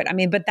going to do it. I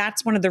mean, but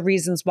that's one of the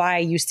reasons why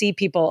you see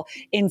people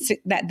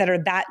that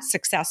are that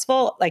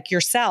successful, like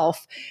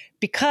yourself,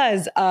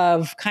 because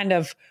of kind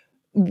of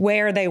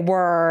where they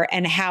were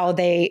and how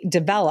they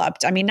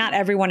developed. I mean, not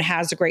everyone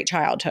has a great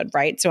childhood,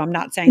 right? So I'm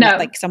not saying that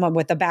like someone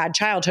with a bad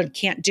childhood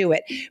can't do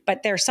it,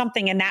 but there's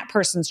something in that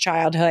person's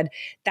childhood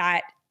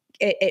that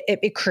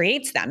it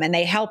creates them, and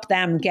they help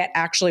them get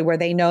actually where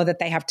they know that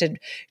they have to,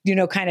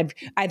 kind of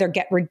either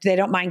they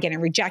don't mind getting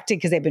rejected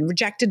because they've been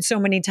rejected so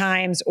many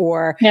times,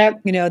 or,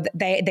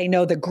 they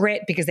know the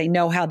grit because they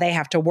know how they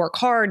have to work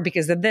hard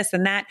because of this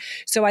and that.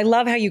 So I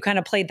love how you kind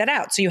of played that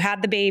out. So you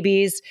had the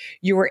babies,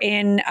 you were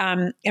in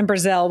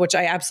Brazil, which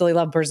I absolutely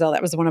love Brazil.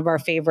 That was one of our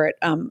favorite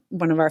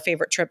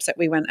trips that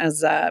we went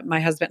as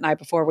my husband and I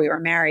before we were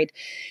married.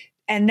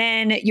 And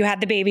then you had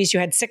the babies, you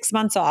had 6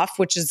 months off,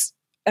 which is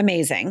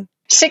amazing.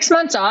 6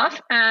 months off,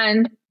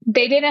 and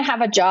they didn't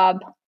have a job.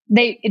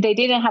 they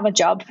didn't have a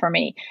job for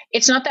me.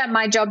 It's not that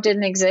my job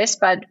didn't exist,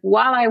 but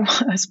while I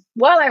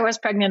was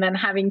pregnant and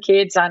having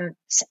kids and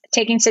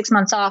taking 6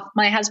 months off,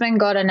 my husband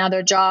got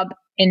another job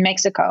in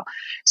Mexico.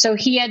 So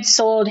he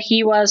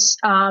was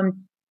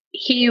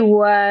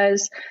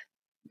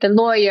the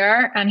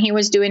lawyer, and he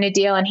was doing a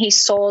deal, and he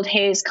sold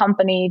his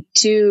company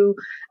to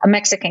a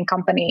Mexican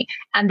company,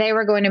 and they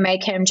were going to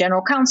make him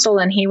general counsel,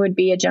 and he would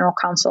be a general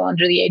counsel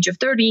under the age of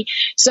 30.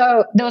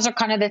 So those are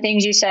kind of the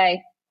things you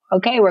say,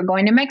 okay, we're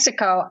going to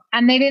Mexico.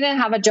 And they didn't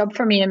have a job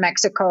for me in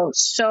Mexico.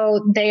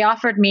 So they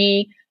offered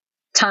me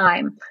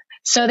time.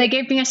 So they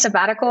gave me a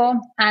sabbatical,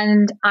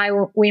 and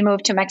we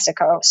moved to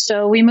Mexico.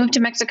 So we moved to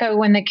Mexico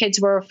when the kids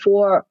were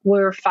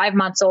 5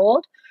 months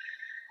old.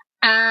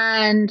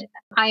 And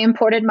I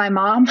imported my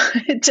mom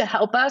to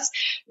help us,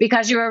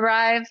 because you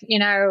arrive,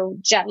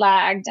 jet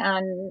lagged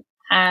and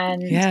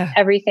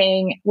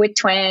everything, with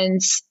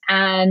twins.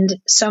 And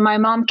so my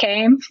mom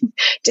came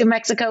to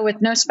Mexico with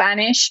no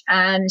Spanish,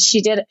 and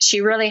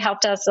she really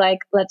helped us, like,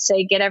 let's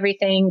say, get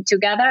everything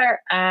together.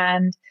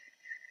 And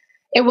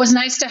it was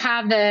nice to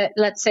have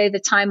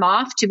the time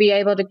off to be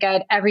able to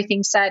get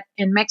everything set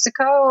in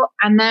Mexico.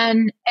 And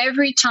then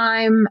every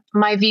time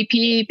my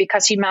VP,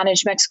 because he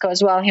managed Mexico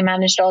as well, he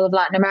managed all of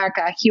Latin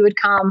America, he would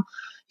come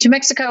to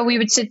Mexico. We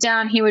would sit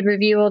down, he would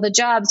review all the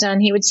jobs,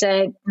 and he would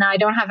say, no, I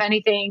don't have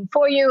anything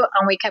for you.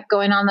 And we kept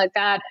going on like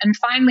that. And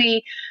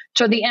finally,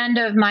 toward the end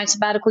of my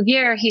sabbatical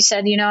year, he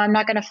said, I'm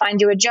not going to find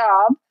you a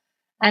job.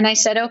 And I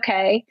said,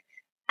 okay.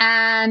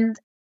 And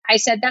I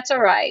said, that's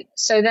all right.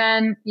 So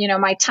then,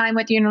 my time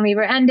with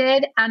Unilever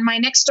ended, and my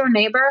next door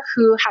neighbor,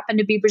 who happened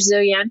to be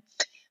Brazilian,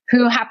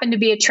 who happened to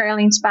be a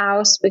trailing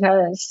spouse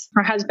because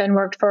her husband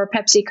worked for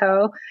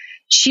PepsiCo,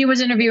 she was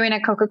interviewing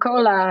at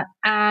Coca-Cola,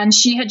 and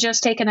she had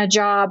just taken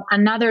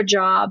another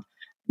job,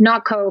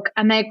 not Coke,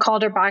 and they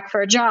called her back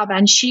for a job.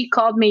 And she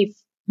called me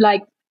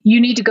like,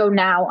 you need to go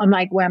now. I'm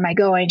like, where am I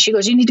going? She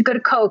goes, you need to go to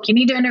Coke. You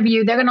need to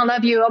interview. They're going to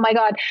love you. Oh my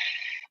God.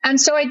 And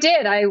so I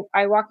did.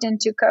 I walked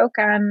into Coke,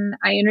 and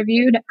I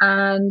interviewed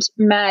and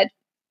met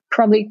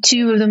probably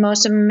two of the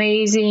most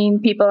amazing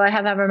people I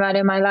have ever met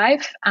in my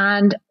life.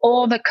 And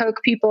all the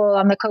Coke people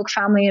and the Coke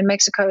family in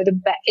Mexico,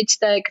 it's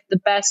the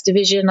best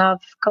division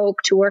of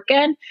Coke to work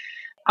in,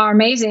 are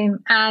amazing.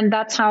 And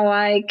that's how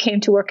I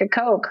came to work at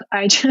Coke.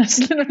 I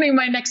just literally,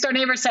 my next door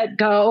neighbor said,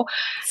 go.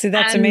 See,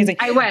 that's amazing.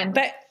 I went.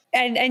 But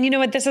And you know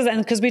what, this is, and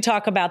because we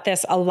talk about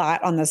this a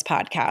lot on this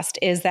podcast,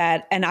 is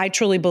that, and I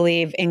truly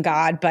believe in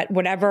God, but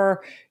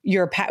whatever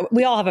your path,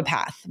 we all have a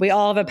path. We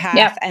all have a path.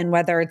 Yeah. And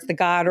whether it's the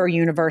God or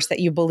universe that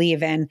you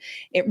believe in,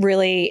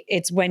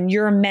 it's when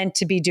you're meant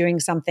to be doing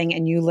something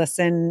and you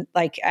listen,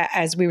 like,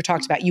 as we were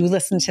talked about, you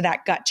listen to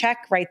that gut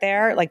check right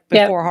there, like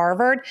before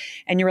Harvard,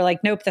 and you were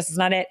like, nope, this is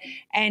not it.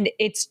 And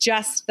it's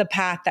just the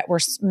path that we're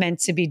meant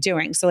to be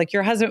doing. So like,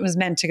 your husband was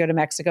meant to go to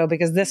Mexico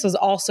because this was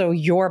also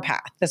your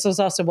path. This was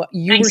also what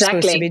you were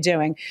supposed to be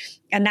doing.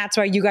 And that's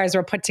why you guys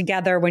were put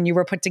together when you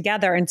were put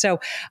together. And so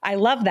I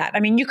love that.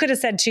 I mean, you could have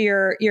said to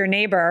your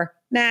neighbor,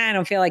 nah, I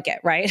don't feel like it,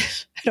 right?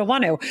 I don't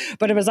want to.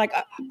 But it was like,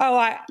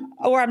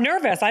 or I'm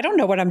nervous. I don't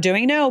know what I'm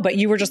doing. No, but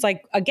you were just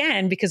like,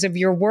 again, because of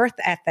your worth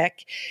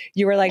ethic,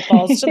 you were like,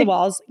 balls to the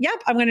walls.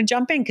 Yep, I'm going to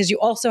jump in, because you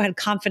also had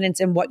confidence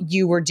in what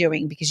you were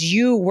doing, because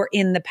you were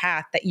in the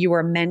path that you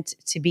were meant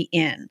to be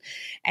in,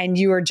 and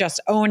you were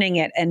just owning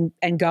it and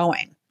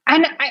going.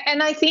 And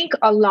I think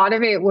a lot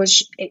of it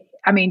was,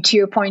 to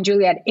your point,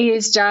 Juliet,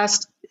 is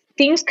just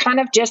things kind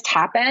of just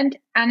happened.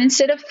 And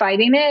instead of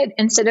fighting it,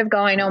 instead of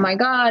going, oh my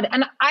God,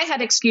 and I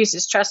had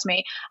excuses, trust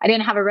me. I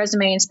didn't have a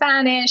resume in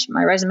Spanish.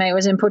 My resume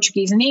was in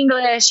Portuguese and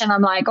English. And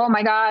I'm like, oh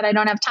my God, I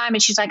don't have time.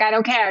 And she's like, I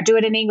don't care. Do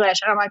it in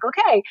English. And I'm like,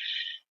 okay.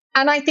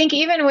 And I think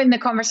even when the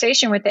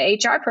conversation with the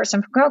HR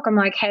person from Coke, I'm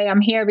like, hey,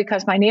 I'm here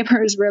because my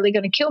neighbor is really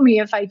going to kill me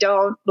if I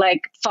don't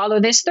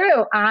follow this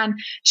through. And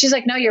she's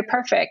like, no, you're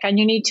perfect. And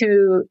you need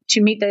to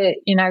meet the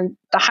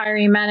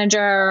hiring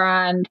manager.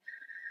 And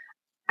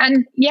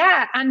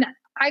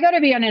I got to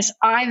be honest,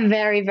 I'm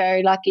very,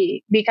 very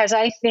lucky, because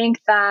I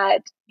think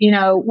that,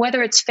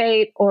 whether it's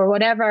fate or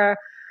whatever,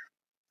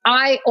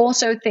 I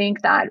also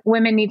think that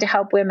women need to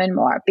help women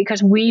more,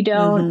 because we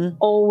don't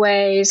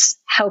always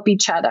help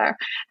each other.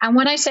 And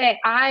when I say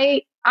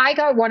I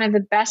got one of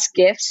the best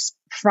gifts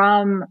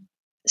from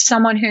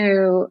someone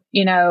who,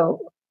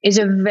 is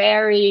a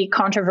very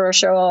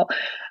controversial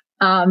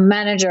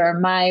manager.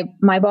 My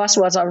boss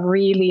was a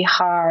really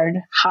hard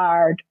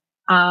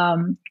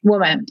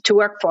woman to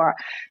work for,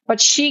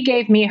 but she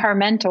gave me her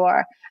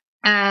mentor,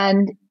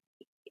 and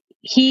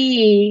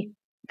he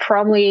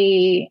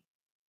probably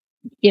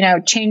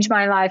changed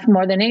my life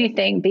more than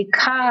anything,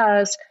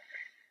 because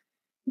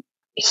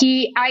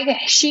she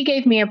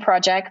gave me a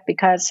project,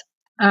 because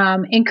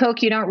in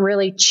Coke, you don't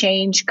really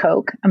change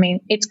Coke. I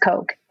mean, it's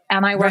Coke.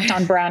 And I worked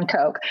on brand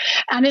Coke.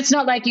 And it's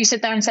not like you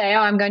sit there and say, oh,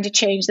 I'm going to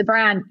change the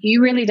brand.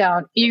 You really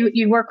don't.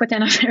 You work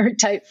within a very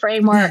tight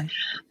framework.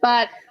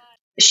 But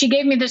she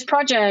gave me this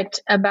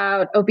project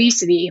about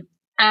obesity.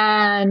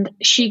 And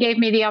she gave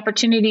me the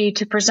opportunity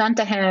to present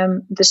to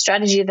him the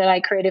strategy that I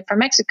created for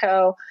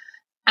Mexico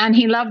and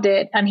he loved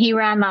it, and he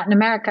ran Latin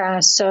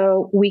America.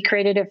 So we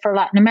created it for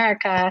Latin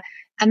America.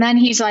 And then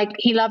he's like,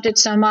 he loved it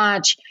so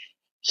much.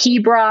 He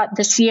brought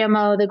the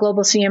CMO, the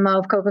global CMO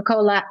of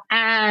Coca-Cola,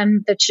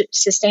 and the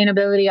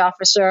sustainability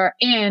officer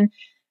in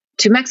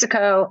to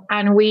Mexico.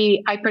 And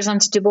I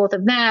presented to both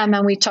of them,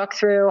 and we talked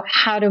through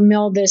how to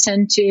mold this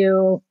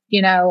into,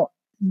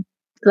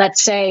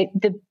 let's say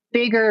the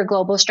bigger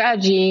global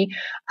strategy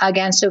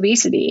against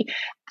obesity.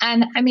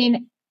 And I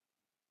mean,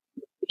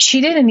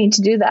 she didn't need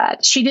to do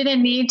that. She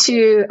didn't need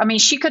to,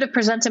 she could have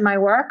presented my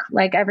work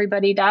like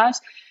everybody does,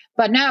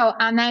 but no.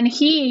 And then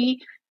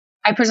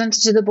I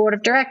presented to the board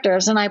of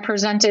directors, and I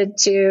presented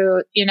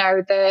to,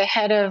 the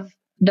head of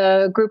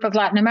the group of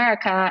Latin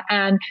America.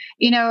 And,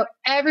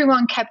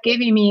 everyone kept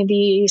giving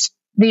me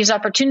these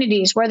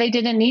opportunities where they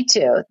didn't need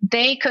to.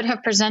 They could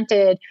have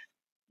presented,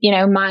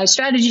 my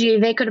strategy,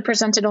 they could have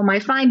presented all my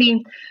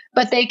findings,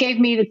 but they gave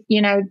me,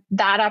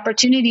 that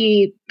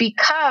opportunity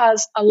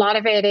because a lot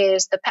of it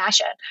is the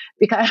passion,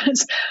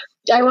 because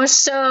I was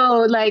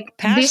so like,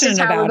 passionate, this is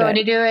how we're going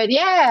to do it.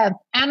 Yeah.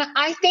 And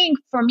I think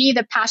for me,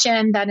 the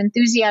passion, that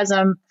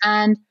enthusiasm,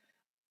 and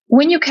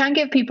when you can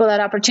give people that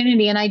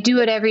opportunity, and I do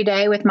it every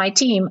day with my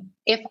team,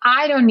 if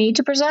I don't need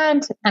to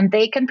present and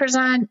they can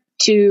present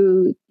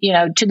to,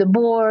 to the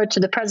board, to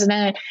the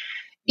president,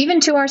 even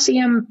to our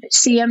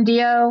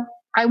CMDO,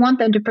 I want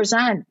them to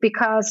present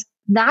because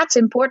that's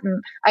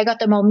important. I got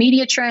them all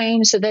media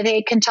trained so that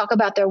they can talk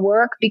about their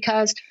work,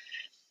 because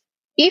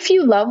if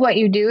you love what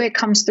you do, it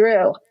comes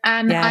through.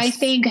 And yes. I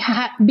think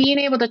being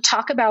able to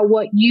talk about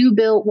what you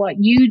built, what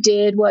you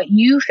did, what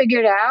you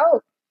figured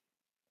out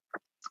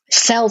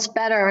sells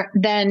better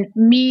than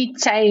me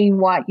saying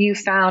what you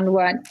found,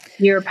 what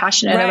you're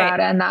passionate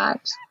about, and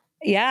that.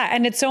 Yeah.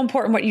 And it's so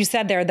important what you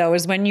said there, though,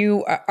 is when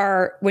you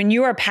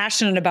are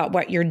passionate about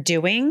what you're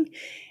doing,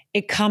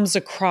 it comes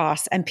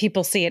across and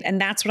people see it. And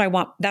that's what I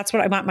want. That's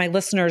what I want my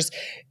listeners.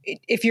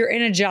 If you're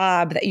in a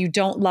job that you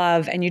don't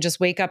love and you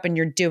just wake up and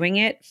you're doing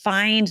it,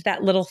 find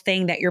that little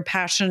thing that you're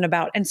passionate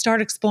about and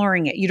start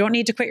exploring it. You don't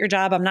need to quit your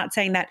job. I'm not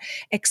saying that.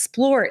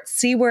 Explore it,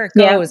 see where it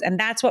goes. Yeah. And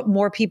that's what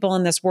more people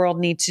in this world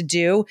need to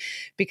do,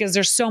 because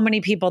there's so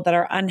many people that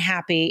are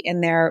unhappy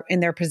in their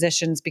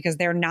positions because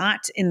they're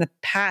not in the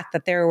path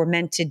that they were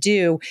meant to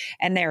do,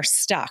 and they're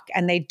stuck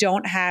and they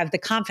don't have the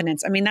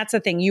confidence. I mean, that's the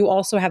thing. You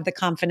also have the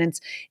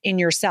confidence in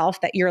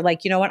yourself that you're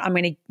like, you know what, I'm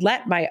going to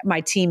let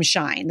my team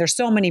shine. There's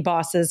so many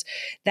bosses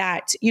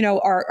that,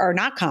 are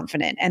not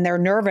confident and they're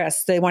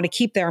nervous. They want to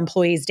keep their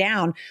employees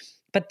down,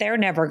 but they're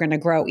never going to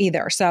grow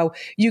either. So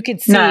you could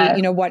see,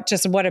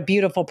 what a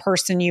beautiful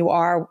person you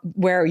are,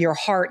 where your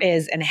heart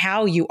is and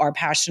how you are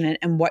passionate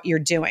and what you're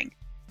doing.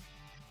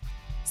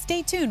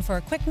 Stay tuned for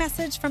a quick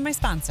message from my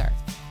sponsor.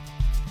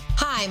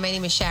 Hi, my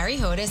name is Shari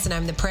Hodis, and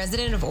I'm the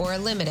president of Aura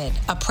Limited,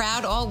 a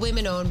proud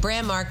all-women-owned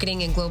brand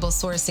marketing and global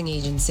sourcing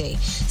agency.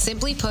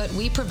 Simply put,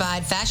 we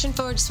provide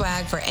fashion-forward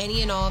swag for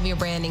any and all of your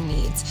branding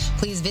needs.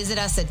 Please visit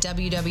us at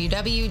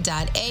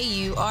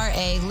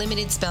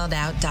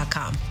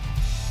www.auralimitedspelledout.com.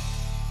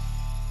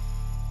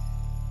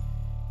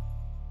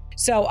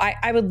 So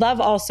I would love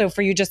also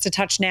for you just to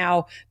touch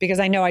now, because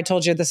I know I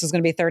told you this is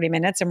going to be 30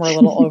 minutes and we're a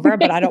little over,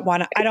 but I don't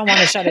want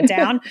to shut it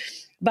down.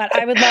 But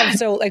I would love,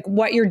 so like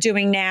what you're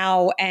doing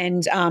now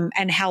and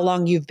how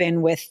long you've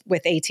been with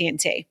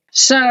AT&T.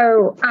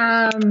 So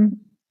I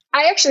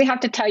actually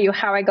have to tell you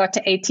how I got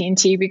to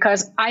AT&T,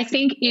 because I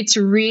think it's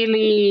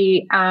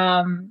really,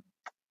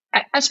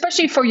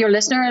 especially for your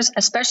listeners,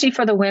 especially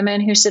for the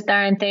women who sit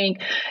there and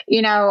think,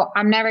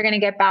 I'm never going to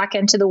get back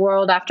into the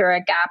world after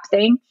a gap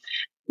thing.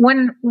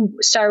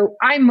 So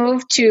I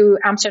moved to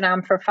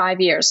Amsterdam for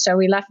 5 years. So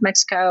we left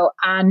Mexico.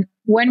 And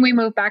when we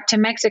moved back to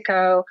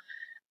Mexico,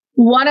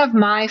 one of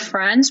my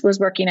friends was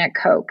working at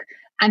Coke,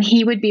 and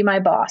he would be my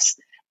boss.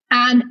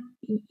 And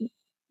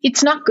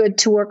it's not good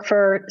to work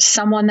for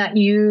someone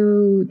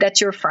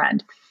that's your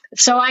friend.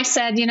 So I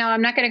said,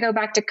 I'm not going to go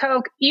back to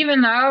Coke,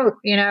 even though,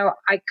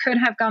 I could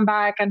have gone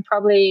back and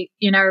probably,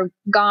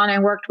 gone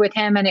and worked with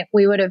him, and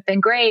we would have been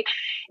great.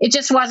 It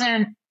just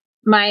wasn't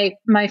my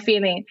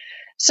feeling.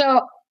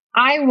 So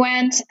I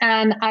went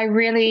and I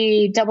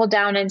really doubled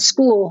down in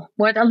school,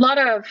 what a lot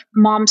of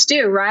moms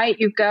do, right?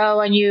 You go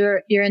and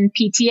you're in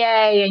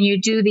PTA and you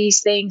do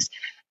these things.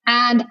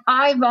 And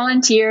I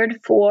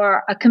volunteered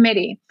for a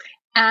committee,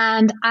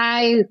 and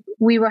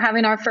we were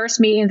having our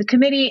first meeting of the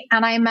committee,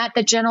 and I met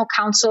the general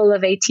counsel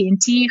of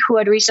AT&T, who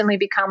had recently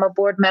become a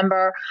board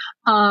member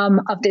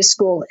of this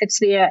school.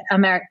 It's an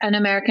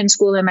American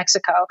school in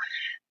Mexico.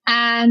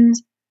 And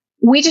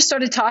we just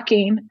started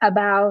talking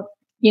about,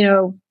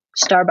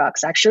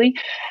 Starbucks, actually.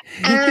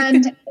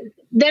 And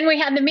then we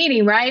had the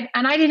meeting, right?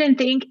 And I didn't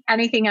think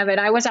anything of it.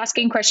 I was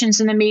asking questions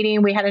in the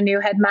meeting. We had a new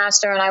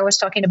headmaster, and I was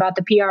talking about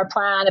the PR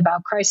plan,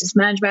 about crisis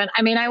management.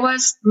 I mean, I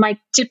was my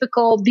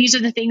typical, these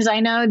are the things I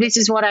know. This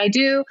is what I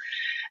do.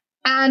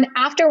 And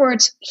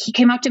afterwards, he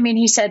came up to me and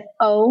he said,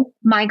 "Oh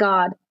my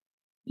God,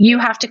 you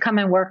have to come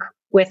and work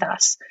with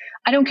us.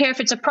 I don't care if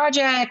it's a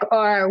project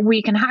or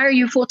we can hire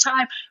you full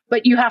time,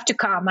 but you have to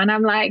come." And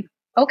I'm like,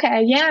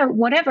 okay, yeah,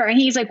 whatever. And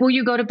he's like, will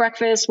you go to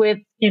breakfast with,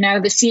 the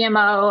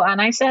CMO?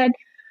 And I said,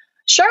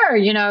 sure.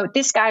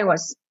 This guy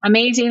was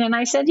amazing. And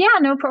I said, yeah,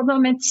 no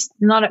problem. It's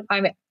not,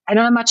 I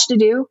don't have much to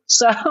do.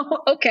 So,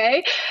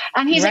 okay.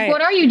 And he's like,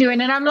 what are you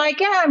doing? And I'm like,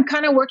 yeah, I'm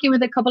kind of working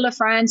with a couple of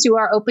friends who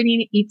are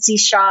opening Etsy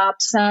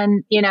shops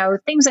and,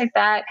 things like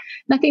that.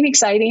 Nothing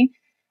exciting.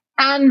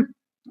 And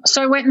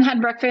so I went and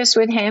had breakfast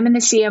with him and the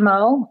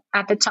CMO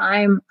at the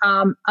time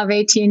of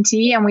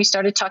AT&T, and we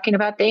started talking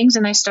about things,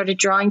 and I started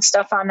drawing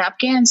stuff on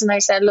napkins, and I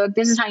said, look,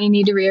 this is how you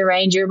need to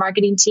rearrange your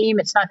marketing team.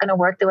 It's not going to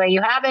work the way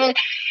you have it,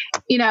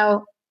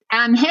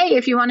 and hey,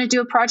 if you want to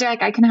do a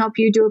project, I can help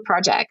you do a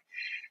project.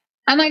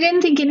 And I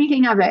didn't think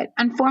anything of it.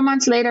 And 4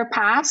 months later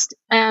passed,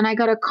 and I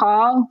got a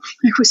call.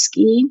 I was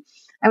skiing.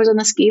 I was on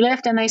the ski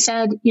lift, and they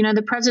said,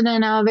 the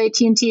president of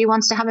AT&T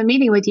wants to have a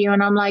meeting with you.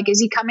 And I'm like, is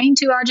he coming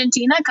to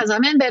Argentina? Because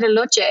I'm in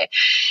Bariloche.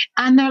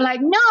 And they're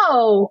like,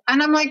 no.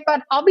 And I'm like,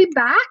 but I'll be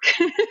back.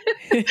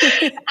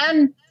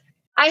 And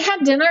I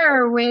had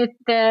dinner with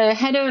the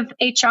head of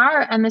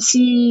HR and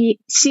the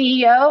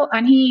CEO,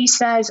 and he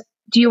says,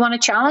 do you want a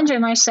challenge?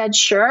 And I said,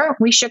 sure.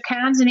 We shook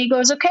hands, and he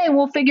goes, okay,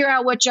 we'll figure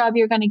out what job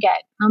you're going to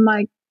get. I'm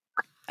like,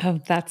 oh,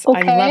 that's,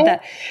 okay. I love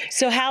that.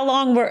 So how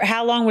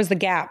long was the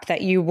gap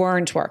that you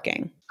weren't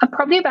working?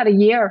 Probably about a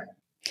year.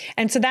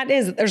 And so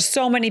there's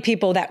so many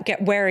people that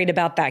get worried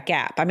about that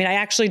gap. I mean, I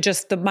actually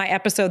my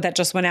episode that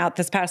just went out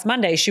this past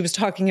Monday, she was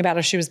talking about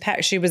how she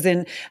was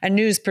in a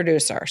news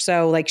producer.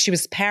 So like she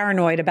was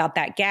paranoid about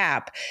that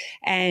gap.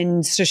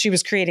 And so she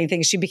was creating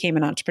things. She became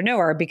an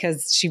entrepreneur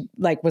because she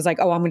was like,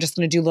 oh, I'm just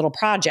going to do little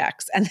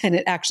projects. And then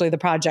the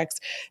projects,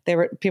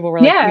 people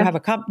were like,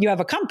 you have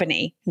a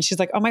company. And she's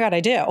like, oh my God, I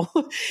do.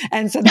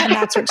 And so then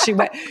that's what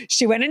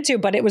she went into,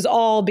 but it was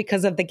all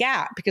because of the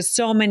gap, because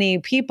so many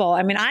people,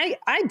 I mean, I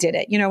did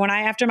it.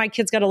 After my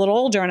kids got a little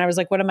older and I was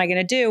like, what am I going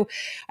to do?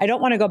 I don't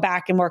want to go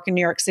back and work in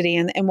New York City.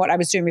 And what I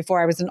was doing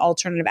before, I was in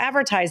alternative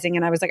advertising.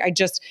 And I was like,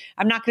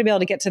 I'm not going to be able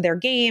to get to their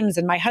games.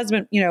 And my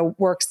husband,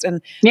 works and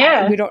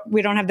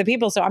we don't have the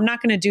people. So I'm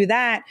not going to do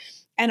that.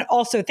 And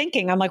also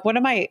thinking, I'm like,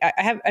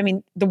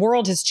 the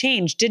world has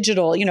changed,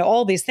 digital,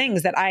 all these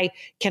things that I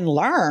can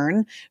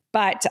learn,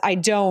 but I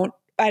don't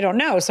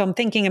know. So I'm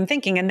thinking,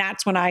 and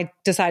that's when I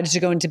decided to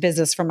go into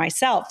business for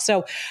myself.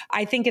 So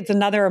I think it's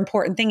another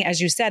important thing,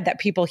 as you said, that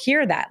people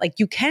hear that, like,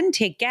 you can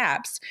take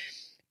gaps,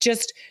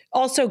 just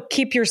also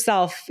keep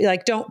yourself,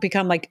 like, don't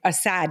become like a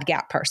sad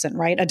gap person,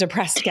 right? A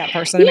depressed gap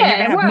person. You're going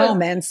to have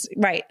moments,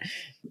 right?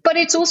 But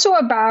it's also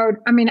about,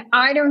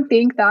 I don't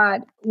think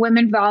that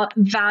women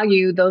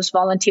value those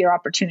volunteer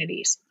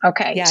opportunities.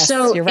 Okay. Yes,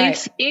 so you're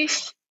right.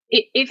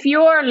 if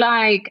you're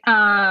like,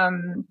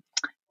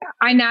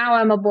 I now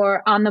am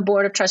on the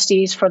board of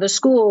trustees for the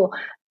school,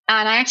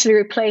 and I actually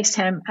replaced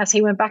him as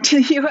he went back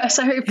to the US.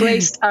 I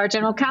replaced our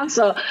general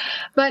counsel.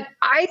 But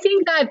I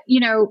think that,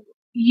 you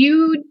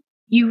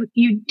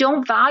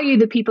don't value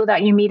the people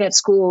that you meet at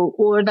school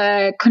or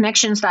the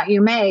connections that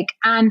you make.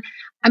 And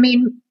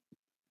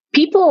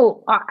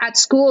people at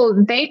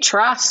school, they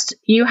trust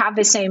you have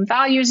the same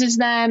values as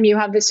them. You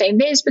have the same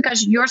this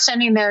because you're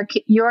sending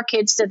your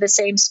kids to the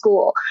same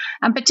school.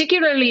 And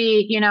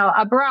particularly,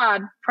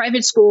 abroad,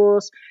 private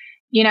schools,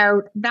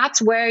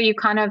 that's where you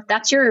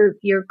that's your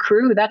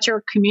crew, that's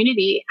your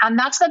community. And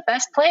that's the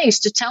best place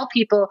to tell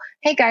people,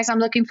 hey guys, I'm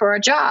looking for a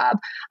job.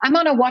 I'm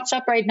on a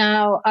WhatsApp right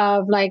now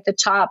of like the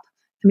top.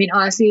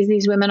 Honestly,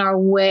 these women are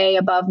way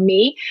above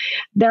me.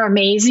 They're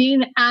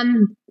amazing.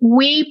 And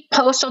we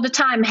post all the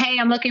time, hey,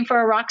 I'm looking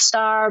for a rock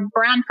star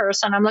brand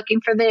person. I'm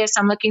looking for this.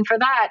 I'm looking for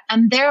that.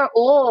 And they're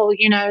all,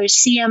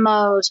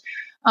 CMOs,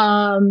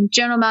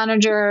 general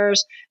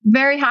managers,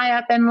 very high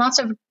up in lots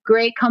of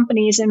great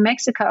companies in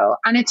Mexico.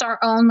 And it's our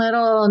own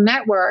little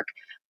network.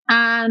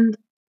 And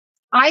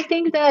I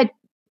think that,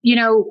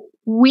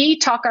 we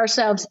talk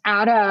ourselves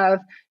out of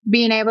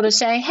being able to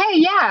say, hey,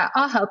 yeah,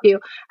 I'll help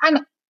you. And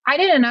I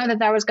didn't know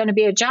that was going to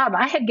be a job.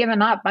 I had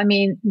given up.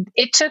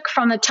 It took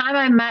from the time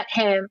I met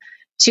him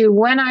to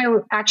when I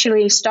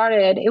actually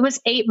started, it was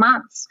 8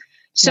 months.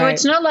 So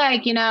It's not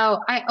like,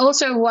 I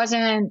also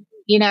wasn't,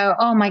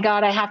 oh my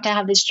God, I have to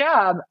have this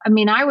job.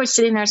 I was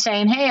sitting there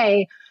saying,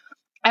 hey,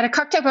 at a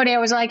cocktail party, I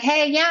was like,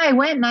 hey, yeah, I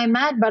went and I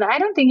met, but I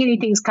don't think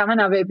anything's coming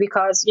of it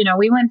because,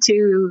 we went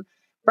to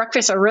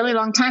breakfast a really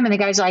long time. And the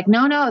guy's like,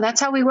 no,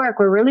 that's how we work.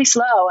 We're really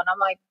slow. And I'm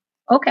like,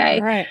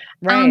 okay.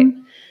 Right.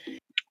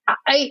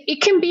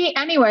 It can be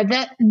anywhere.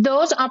 That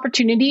those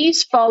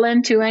opportunities fall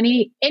into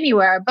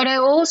anywhere. But I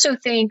also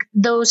think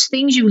those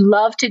things you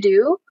love to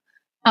do,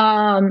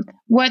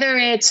 whether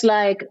it's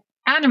like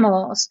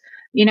animals,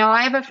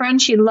 I have a friend,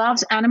 she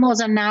loves animals,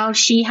 and now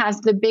she has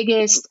the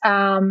biggest,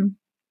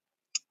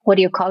 what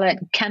do you call it?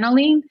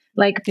 Kenneling,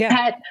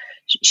 pet.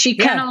 She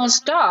kennels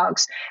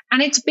dogs,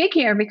 and it's big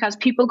here because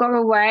people go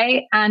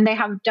away and they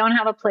don't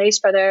have a place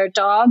for their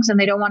dogs and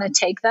they don't want to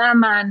take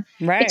them. And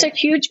It's a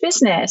huge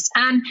business.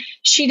 And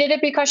she did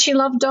it because she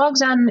loved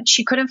dogs and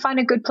she couldn't find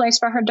a good place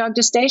for her dog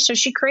to stay. So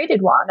she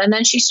created one, and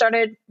then she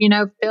started,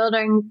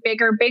 building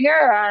bigger.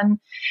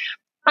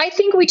 I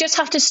think we just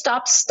have to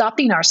stop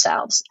stopping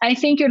ourselves. I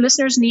think your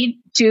listeners need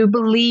to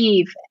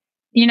believe,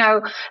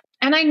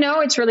 and I know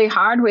it's really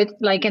hard with,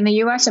 like, in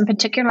the US in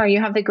particular, you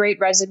have the Great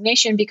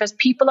Resignation because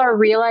people are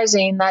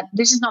realizing that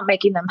this is not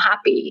making them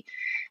happy.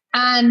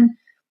 And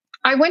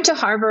I went to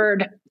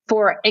Harvard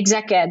for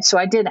exec ed. So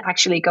I did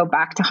actually go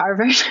back to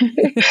Harvard.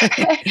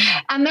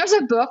 And there's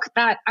a book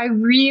that I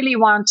really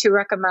want to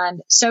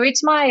recommend. So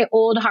it's my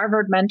old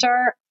Harvard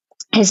mentor.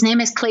 His name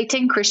is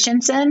Clayton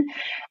Christensen.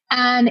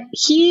 And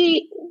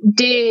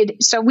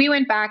so we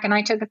went back and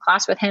I took a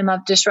class with him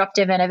of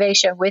disruptive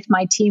innovation with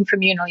my team from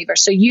Unilever.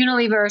 So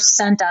Unilever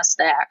sent us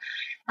there.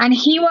 And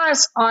he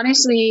was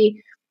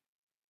honestly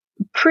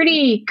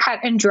pretty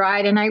cut and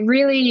dried. And I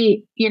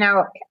really,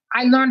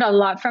 I learned a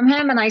lot from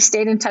him and I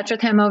stayed in touch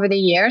with him over the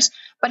years.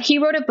 But he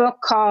wrote a book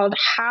called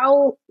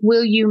How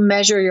Will You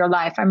Measure Your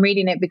Life? I'm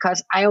reading it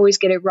because I always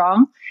get it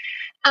wrong.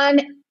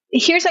 And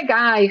here's a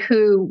guy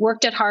who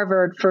worked at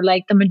Harvard for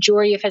like the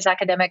majority of his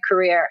academic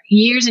career,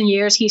 years and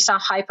years. He saw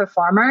high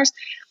performers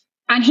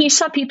and he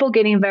saw people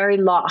getting very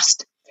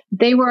lost.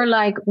 They were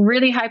like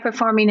really high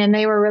performing and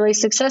they were really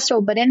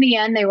successful, but in the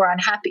end, they were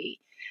unhappy.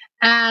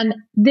 And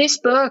this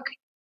book,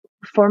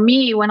 for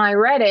me, when I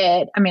read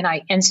it, I mean,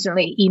 I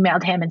instantly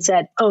emailed him and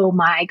said, oh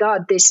my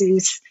God, this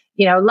is,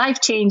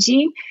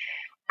 life-changing.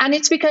 And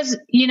it's because,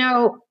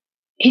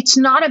 it's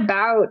not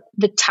about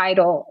the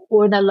title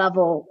or the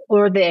level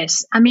or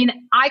this. I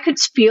mean, I could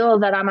feel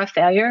that I'm a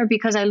failure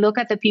because I look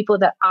at the people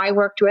that I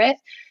worked with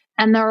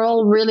and they're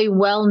all really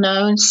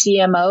well-known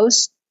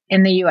CMOs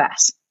in the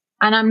US.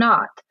 And I'm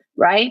not,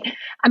 right?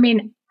 I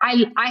mean,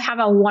 I have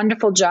a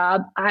wonderful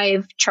job.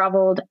 I've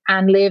traveled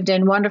and lived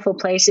in wonderful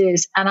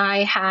places, and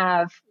I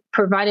have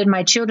provided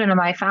my children and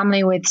my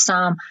family with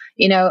some,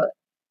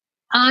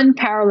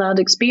 unparalleled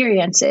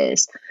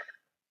experiences.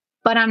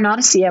 But I'm not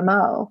a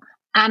CMO,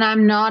 and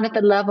I'm not at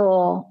the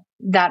level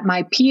that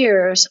my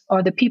peers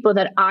or the people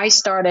that I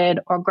started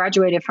or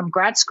graduated from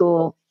grad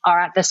school are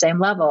at the same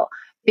level,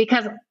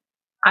 because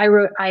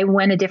I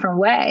went a different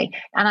way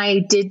and I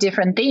did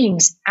different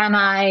things, and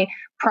I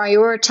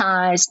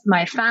prioritized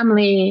my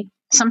family,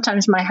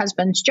 sometimes my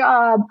husband's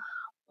job,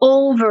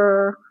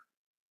 over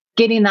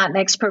getting that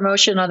next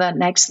promotion or that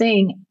next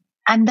thing.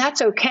 And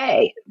that's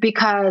okay,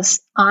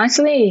 because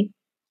honestly,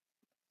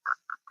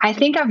 I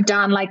think I've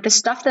done like the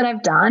stuff that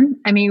I've done.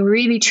 I mean,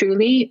 really,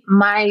 truly,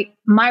 my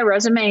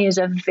resume is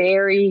a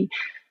very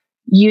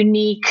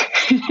unique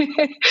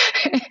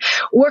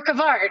work of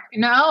art,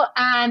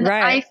 And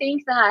right. I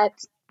think that,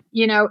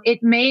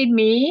 it made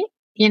me,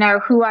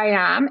 who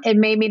I am. It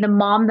made me the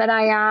mom that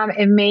I am.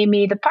 It made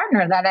me the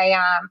partner that I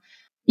am.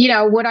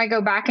 Would I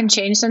go back and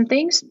change some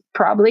things?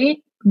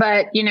 Probably.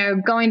 But,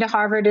 going to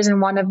Harvard isn't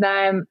one of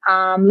them.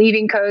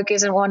 Leaving Coke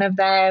isn't one of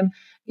them.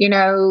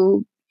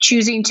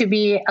 Choosing to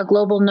be a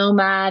global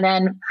nomad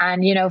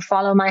and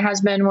follow my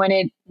husband when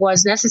it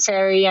was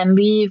necessary and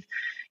leave,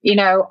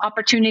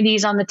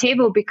 opportunities on the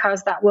table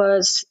because that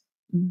was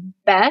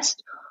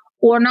best,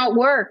 or not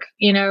work.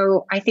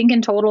 I think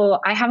in total,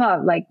 I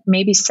have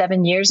maybe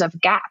 7 years of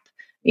gap,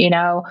 in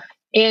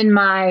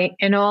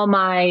all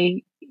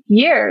my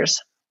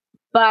years.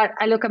 But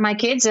I look at my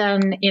kids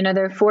and,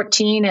 they're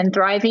 14 and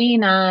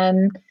thriving,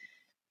 and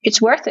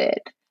it's worth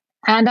it.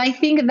 And I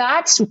think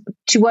that's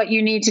to what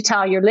you need to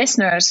tell your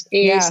listeners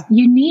is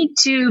you need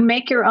to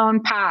make your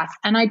own path.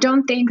 And I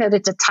don't think that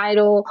it's a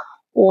title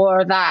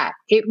or that.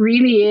 It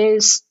really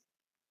is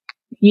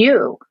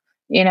you.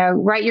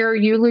 Write your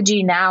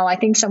eulogy now. I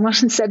think someone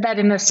said that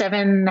in the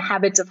 7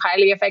 Habits of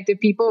Highly Effective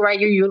People.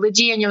 Write your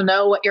eulogy and you'll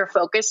know what you're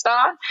focused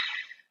on.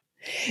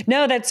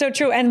 No, that's so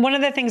true. And one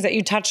of the things that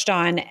you touched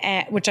on,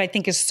 which I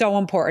think is so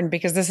important,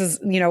 because this is,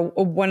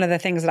 one of the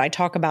things that I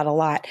talk about a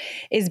lot,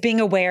 is being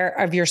aware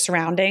of your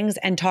surroundings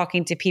and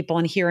talking to people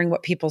and hearing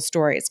what people's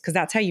stories, because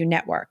that's how you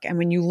network. And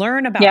when you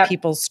learn about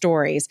people's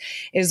stories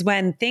is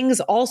when things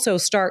also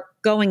start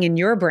going in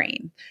your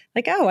brain.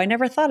 Like, oh, I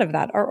never thought of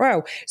that. Or,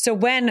 oh, so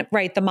when,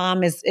 the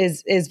mom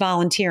is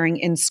volunteering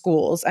in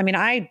schools. I mean,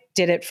 I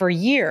did it for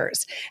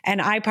years,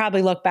 and I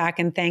probably look back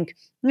and think,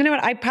 you know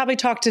what, I probably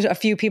talked to a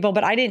few people,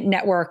 but I didn't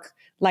network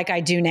like I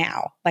do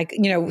now,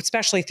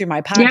 especially through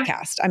my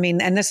podcast. I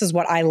mean, and this is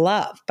what I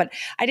love, but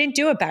I didn't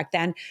do it back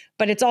then,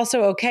 but it's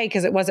also okay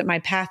because it wasn't my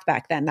path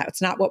back then.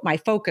 That's not what my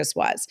focus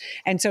was.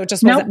 And so it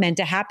just wasn't meant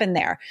to happen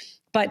there.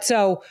 But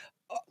so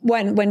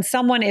when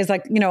someone is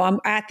like, I'm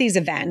at these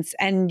events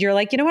and you're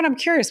like, you know what, I'm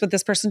curious what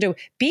this person do.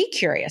 Be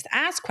curious,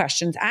 ask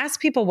questions, ask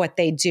people what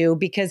they do,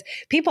 because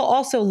people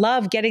also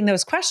love getting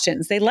those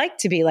questions. They like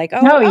to be like,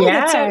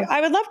 that's so,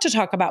 I would love to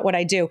talk about what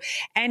I do.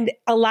 And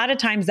a lot of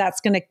times that's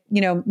going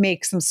to,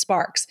 make some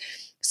sparks.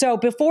 So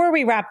before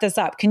we wrap this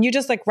up, can you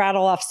just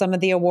rattle off some of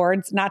the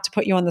awards, not to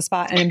put you on the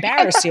spot and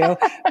embarrass you,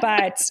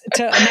 but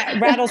to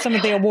rattle some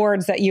of the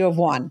awards that you have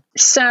won?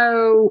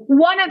 So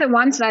one of the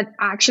ones that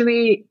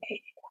actually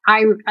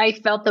I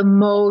felt the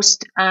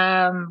most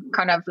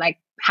kind of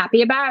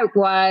happy about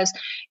was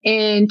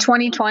in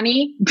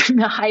 2020,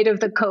 the height of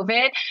the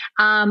COVID,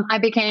 I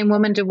became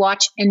Woman to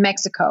Watch in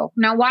Mexico.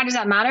 Now, why does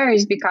that matter?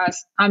 Is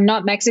because I'm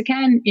not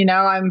Mexican,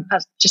 I'm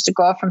just a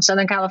girl from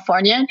Southern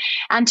California,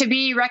 and to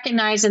be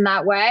recognized in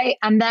that way.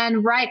 And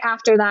then right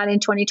after that, in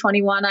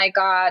 2021, I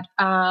got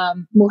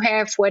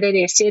Mujer Fuera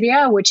de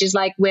Serie, which is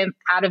like women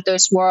out of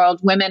this world,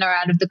 women are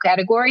out of the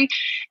category.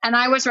 And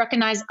I was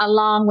recognized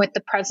along with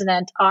the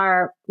president.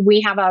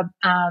 We have a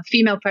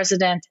female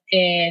president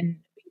in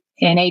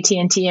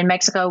AT&T in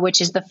Mexico,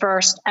 which is the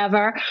first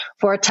ever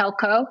for a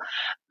telco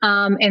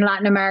in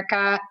Latin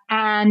America.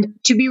 And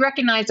to be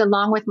recognized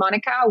along with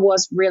Monica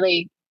was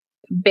really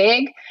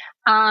big.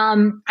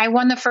 I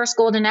won the first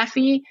Golden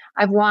Effie.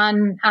 I've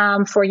won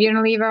for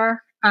Unilever.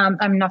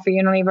 I'm not for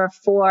Unilever,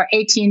 for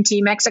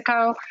AT&T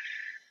Mexico.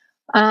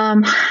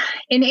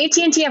 In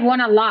AT&T, I've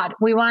won a lot.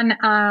 We won,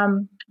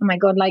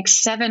 like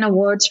 7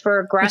 awards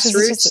for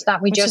grassroots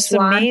that we just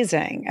won.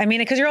 Amazing. I mean,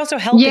 because you're also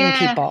helping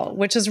people,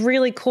 which is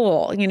really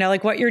cool.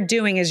 Like what you're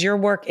doing is your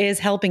work is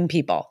helping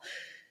people.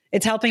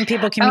 It's helping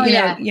people,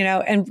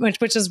 and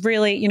which is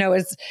really,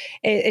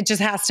 it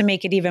just has to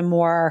make it even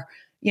more,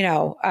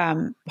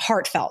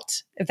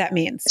 heartfelt, if that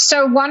means.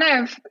 So one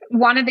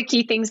of the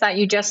key things that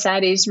you just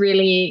said is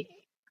really,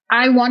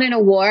 I won an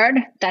award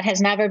that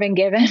has never been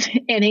given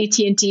in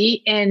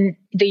AT&T in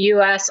the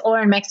US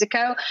or in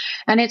Mexico.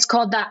 And it's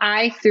called the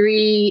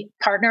i3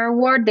 Partner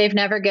Award. They've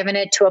never given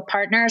it to a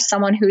partner,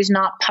 someone who's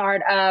not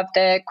part of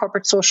the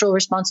corporate social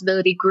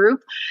responsibility group.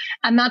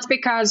 And that's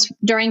because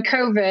during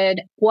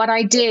COVID, what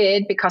I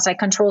did, because I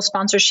control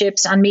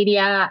sponsorships and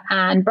media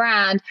and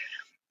brand,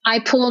 I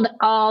pulled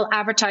all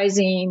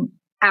advertising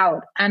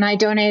out and I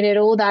donated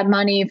all that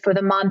money for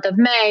the month of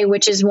May,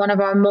 which is one of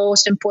our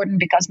most important,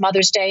 because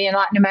Mother's Day in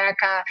Latin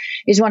America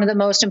is one of the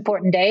most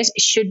important days.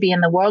 It should be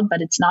in the world, but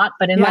it's not.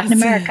 But in Latin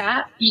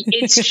America,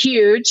 it's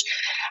huge.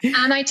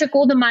 And I took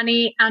all the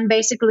money and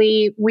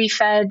basically we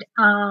fed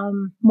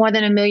more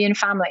than 1 million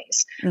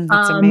families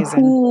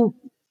who,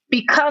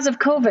 because of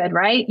COVID,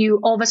 right?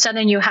 All of a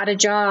sudden you had a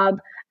job,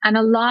 and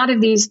a lot of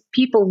these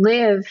people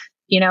live,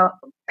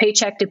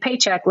 paycheck to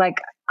paycheck, like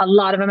a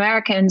lot of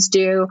Americans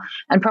do,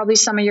 and probably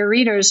some of your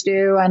readers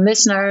do and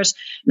listeners.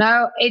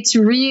 Now, it's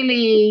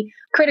really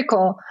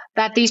critical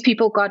that these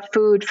people got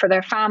food for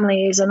their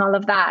families and all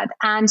of that.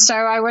 And so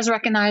I was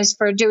recognized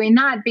for doing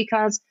that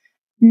because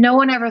no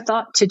one ever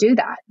thought to do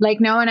that.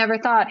 Like no one ever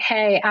thought,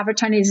 hey,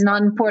 advertising is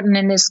not important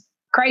in this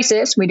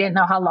crisis. We didn't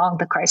know how long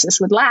the crisis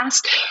would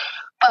last.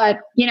 But,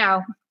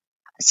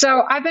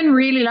 so I've been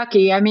really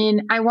lucky. I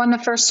mean, I won the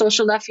first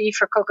social Effie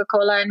for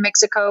Coca-Cola in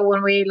Mexico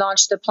when we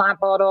launched the plant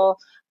bottle.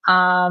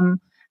 And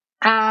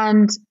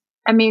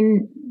I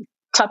mean,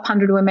 top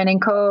 100 women in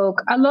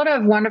Coke, a lot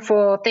of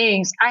wonderful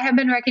things. I have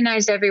been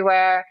recognized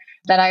everywhere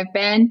that I've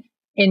been,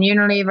 in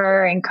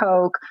Unilever, in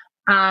Coke,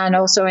 and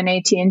also in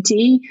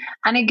AT&T.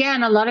 And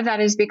again, a lot of that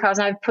is because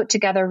I've put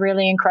together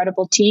really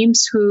incredible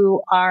teams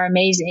who are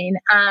amazing.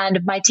 And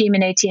my team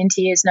in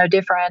AT&T is no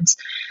different.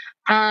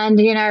 And,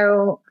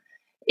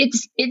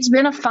 it's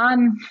been a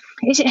fun,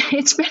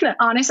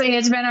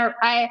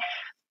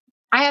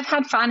 I have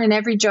had fun in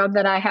every job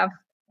that I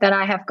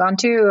have gone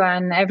to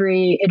and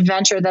every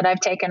adventure that I've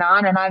taken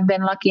on. And I've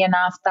been lucky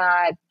enough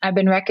that I've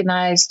been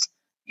recognized,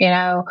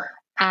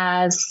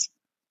 as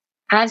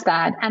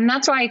that. And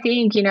that's why I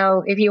think,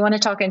 if you want to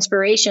talk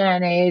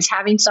inspiration, is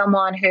having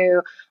someone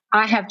who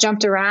I have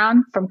jumped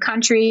around from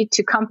country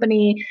to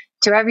company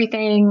to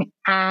everything.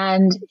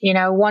 And,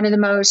 one of the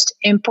most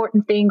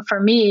important thing for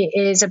me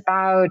is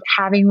about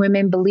having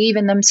women believe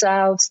in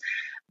themselves,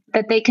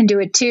 that they can do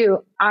it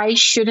too. I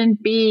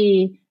shouldn't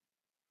be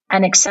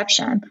an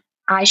exception.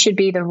 I should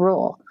be the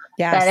rule.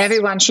 Yes. That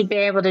everyone should be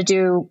able to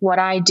do what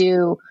I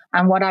do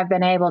and what I've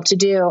been able to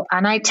do.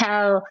 And I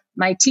tell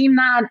my team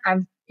that.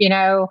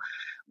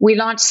 We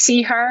launched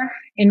See Her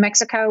in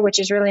Mexico, which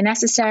is really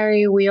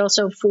necessary. We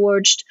also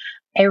forged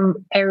a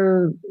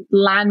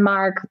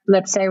landmark,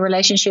 let's say,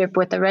 relationship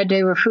with the Red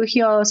de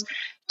Refugios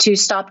to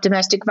stop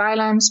domestic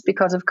violence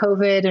because of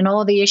COVID and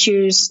all the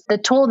issues, the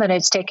toll that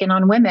it's taken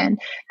on women.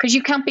 Because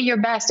you can't be your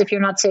best if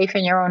you're not safe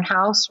in your own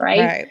house,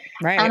 right?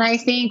 Right. And I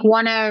think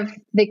one of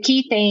the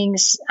key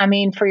things,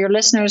 for your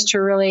listeners to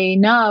really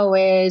know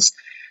is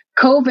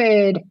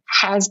COVID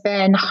has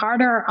been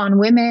harder on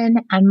women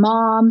and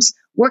moms,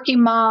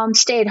 working moms,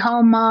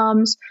 stay-at-home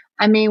moms.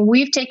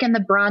 We've taken the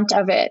brunt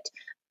of it.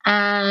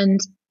 And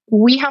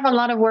we have a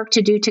lot of work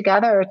to do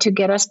together to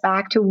get us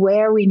back to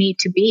where we need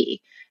to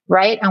be,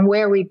 right? And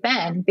where we've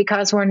been,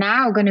 because we're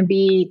now going to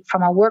be,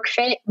 from a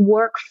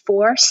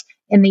workforce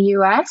in the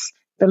US,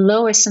 the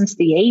lowest since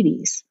the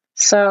 80s.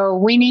 So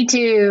we need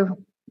to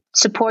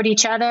support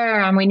each other,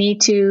 and we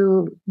need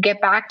to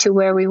get back to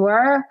where we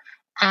were,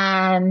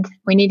 and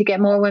we need to get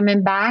more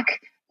women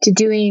back to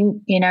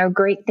doing,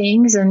 great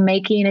things and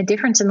making a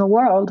difference in the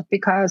world,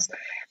 because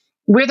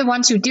we're the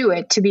ones who do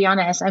it, to be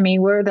honest.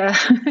 We're the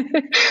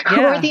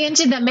we're the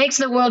engine that makes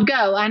the world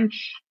go. And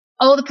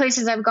all the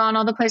places I've gone,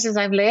 all the places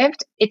I've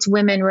lived, it's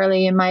women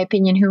really, in my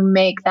opinion, who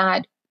make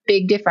that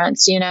big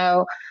difference.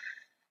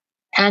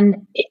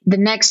 And the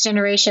next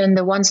generation,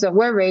 the ones that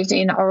we're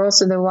raising, are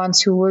also the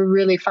ones who will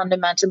really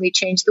fundamentally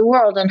change the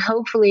world. And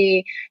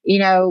hopefully,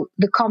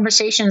 the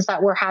conversations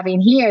that we're having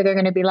here, they're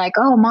going to be like,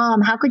 oh,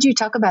 Mom, how could you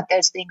talk about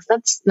those things?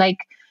 That's like,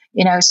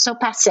 so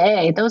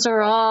passé. Those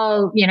are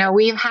all,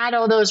 we've had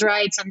all those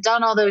rights and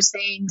done all those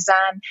things.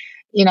 And,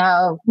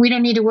 we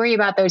don't need to worry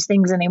about those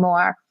things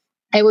anymore.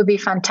 It would be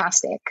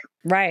fantastic.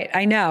 Right.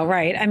 I know.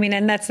 Right. I mean,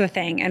 and that's the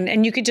thing.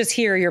 And you could just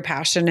hear your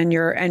passion and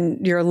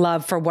your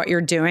love for what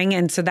you're doing.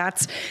 And so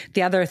that's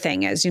the other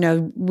thing is,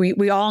 we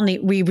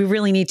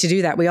really need to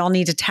do that. We all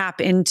need to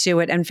tap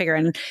into it and figure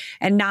it.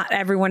 And not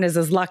everyone is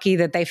as lucky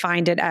that they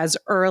find it as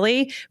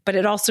early, but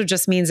it also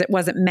just means it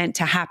wasn't meant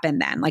to happen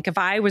then. Like if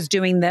I was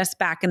doing this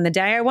back in the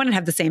day, I wouldn't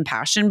have the same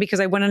passion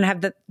because I wouldn't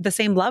have the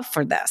same love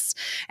for this.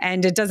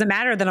 And it doesn't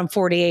matter that I'm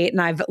 48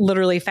 and I've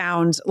literally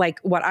found like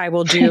what I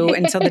will do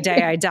until the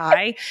day I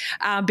die,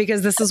 because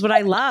this is what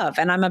I love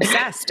and I'm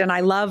obsessed. And I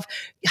love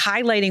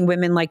highlighting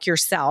women like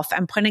yourself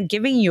and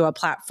giving you a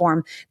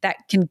platform that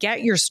can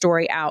get your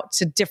story out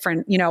to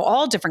different,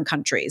 all different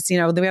countries. We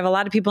have a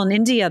lot of people in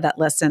India that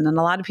listen and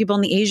a lot of people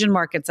in the Asian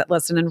markets that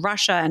listen in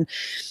Russia. And,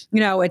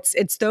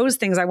 it's those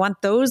things. I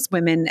want those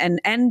women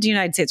and the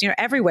United States,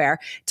 everywhere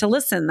to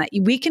listen that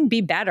we can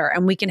be better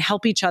and we can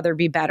help each other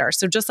be better.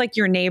 So just like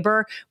your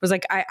neighbor was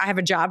like, I have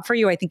a job for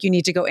you. I think you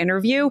need to go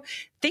interview.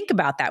 Think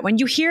about that. When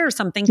you hear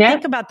something,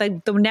 think about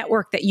the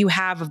network that you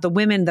have of the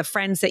women, the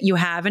friends that you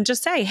have, and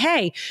just say,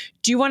 hey,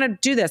 do you want to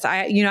do this?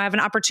 I have an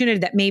opportunity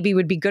that maybe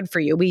would be good for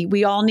you.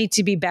 We all need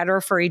to be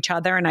better for each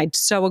other. And I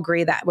so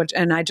agree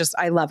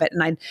I love it.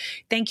 And I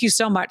thank you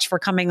so much for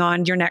coming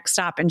on Your Next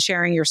Stop and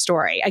sharing your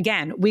story.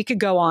 Again, we could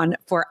go on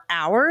for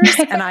hours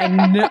and I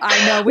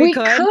know we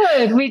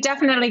could. We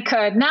definitely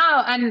could.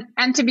 No.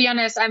 And to be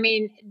honest, I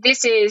mean,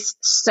 this is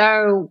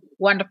so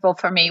wonderful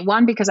for me.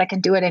 One, because I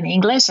can do it in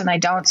English and I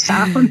don't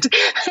sound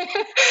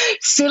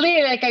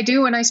silly like I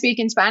do when I speak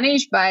in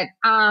Spanish. But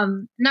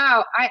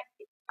no,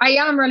 I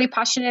am really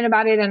passionate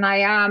about it. And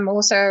I am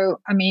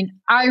also,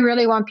 I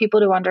really want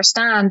people to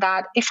understand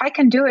that if I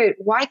can do it,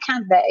 why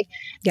can't they?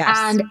 Yes.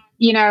 And,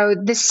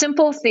 the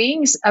simple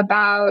things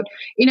about,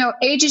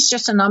 age is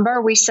just a number.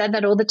 We said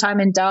that all the time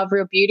in Dove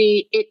Real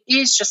Beauty. It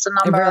is just a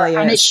number. It really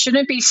and is. It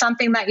shouldn't be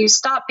something that you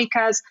stop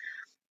because,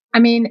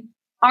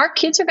 our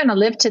kids are going to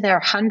live to their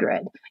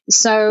 100.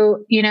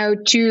 So,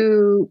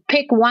 to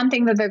pick one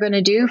thing that they're going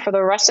to do for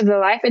the rest of their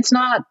life, it's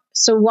not.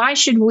 So why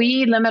should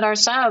we limit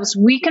ourselves?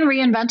 We can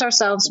reinvent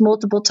ourselves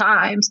multiple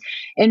times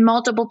in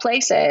multiple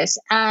places.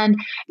 And,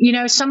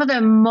 some of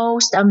the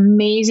most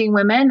amazing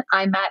women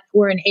I met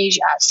were in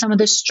Asia. Some of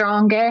the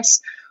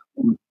strongest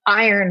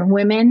iron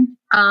women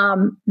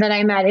that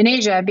I met in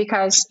Asia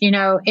because,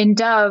 in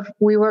Dove,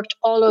 we worked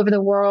all over the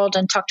world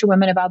and talked to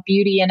women about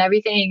beauty and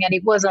everything. And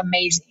it was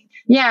amazing.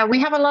 Yeah, we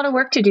have a lot of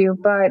work to do,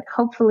 but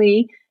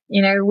hopefully,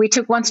 we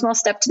took one small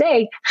step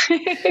today.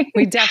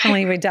 We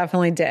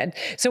definitely did.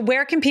 So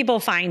where can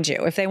people find you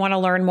if they want to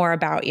learn more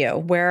about you?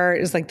 Where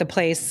is like the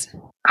place?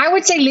 I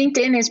would say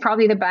LinkedIn is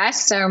probably the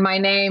best. So my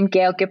name,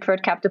 Gail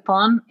Gipford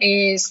Capdepon,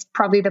 is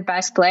probably the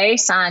best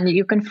place. And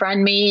you can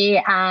friend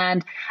me.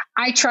 And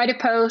I try to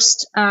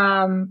post,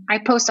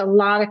 I post a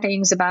lot of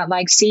things about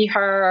like See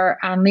Her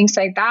and links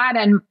like that.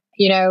 And,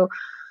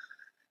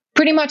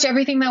 pretty much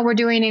everything that we're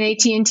doing in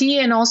AT&T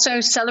and also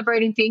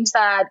celebrating things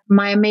that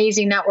my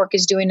amazing network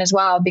is doing as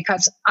well,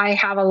 because I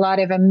have a lot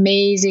of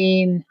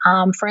amazing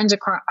friends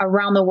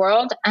around the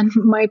world and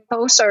my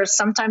posts are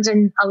sometimes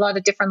in a lot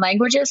of different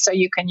languages. So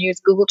you can use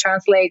Google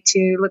Translate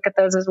to look at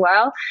those as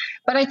well.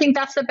 But I think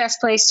that's the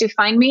best place to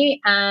find me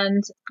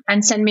and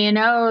send me a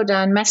note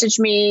and message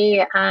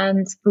me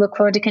and look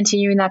forward to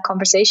continuing that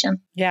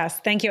conversation. Yes.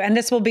 Thank you. And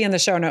this will be in the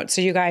show notes.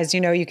 So you guys,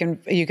 you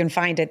can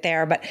find it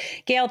there. But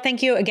Gail,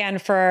 thank you again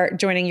for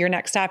joining Your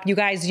Next Stop. You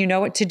guys, you know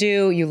what to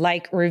do. You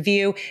like,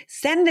 review,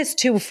 send this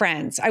to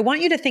friends. I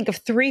want you to think of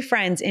 3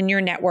 friends in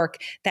your network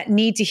that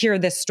need to hear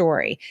this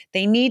story.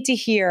 They need to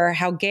hear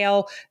how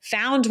Gail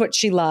found what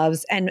she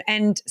loves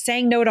and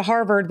saying no to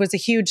Harvard was a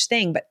huge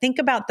thing. But think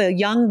about the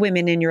young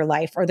women in your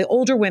life or the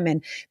older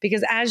women,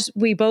 because as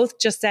we both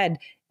just said,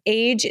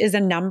 age is a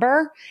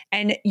number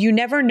and you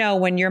never know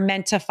when you're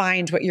meant to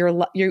find what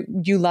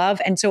you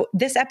love. And so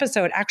this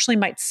episode actually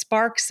might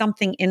spark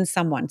something in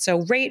someone.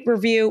 So rate,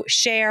 review,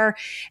 share,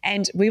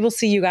 and we will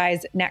see you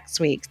guys next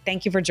week.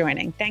 Thank you for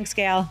joining. Thanks,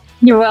 Gail.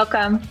 You're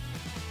welcome.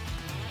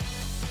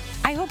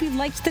 I hope you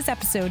liked this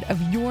episode of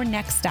Your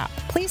Next Stop.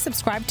 Please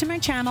subscribe to my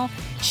channel,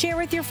 share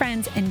with your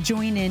friends, and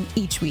join in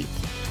each week.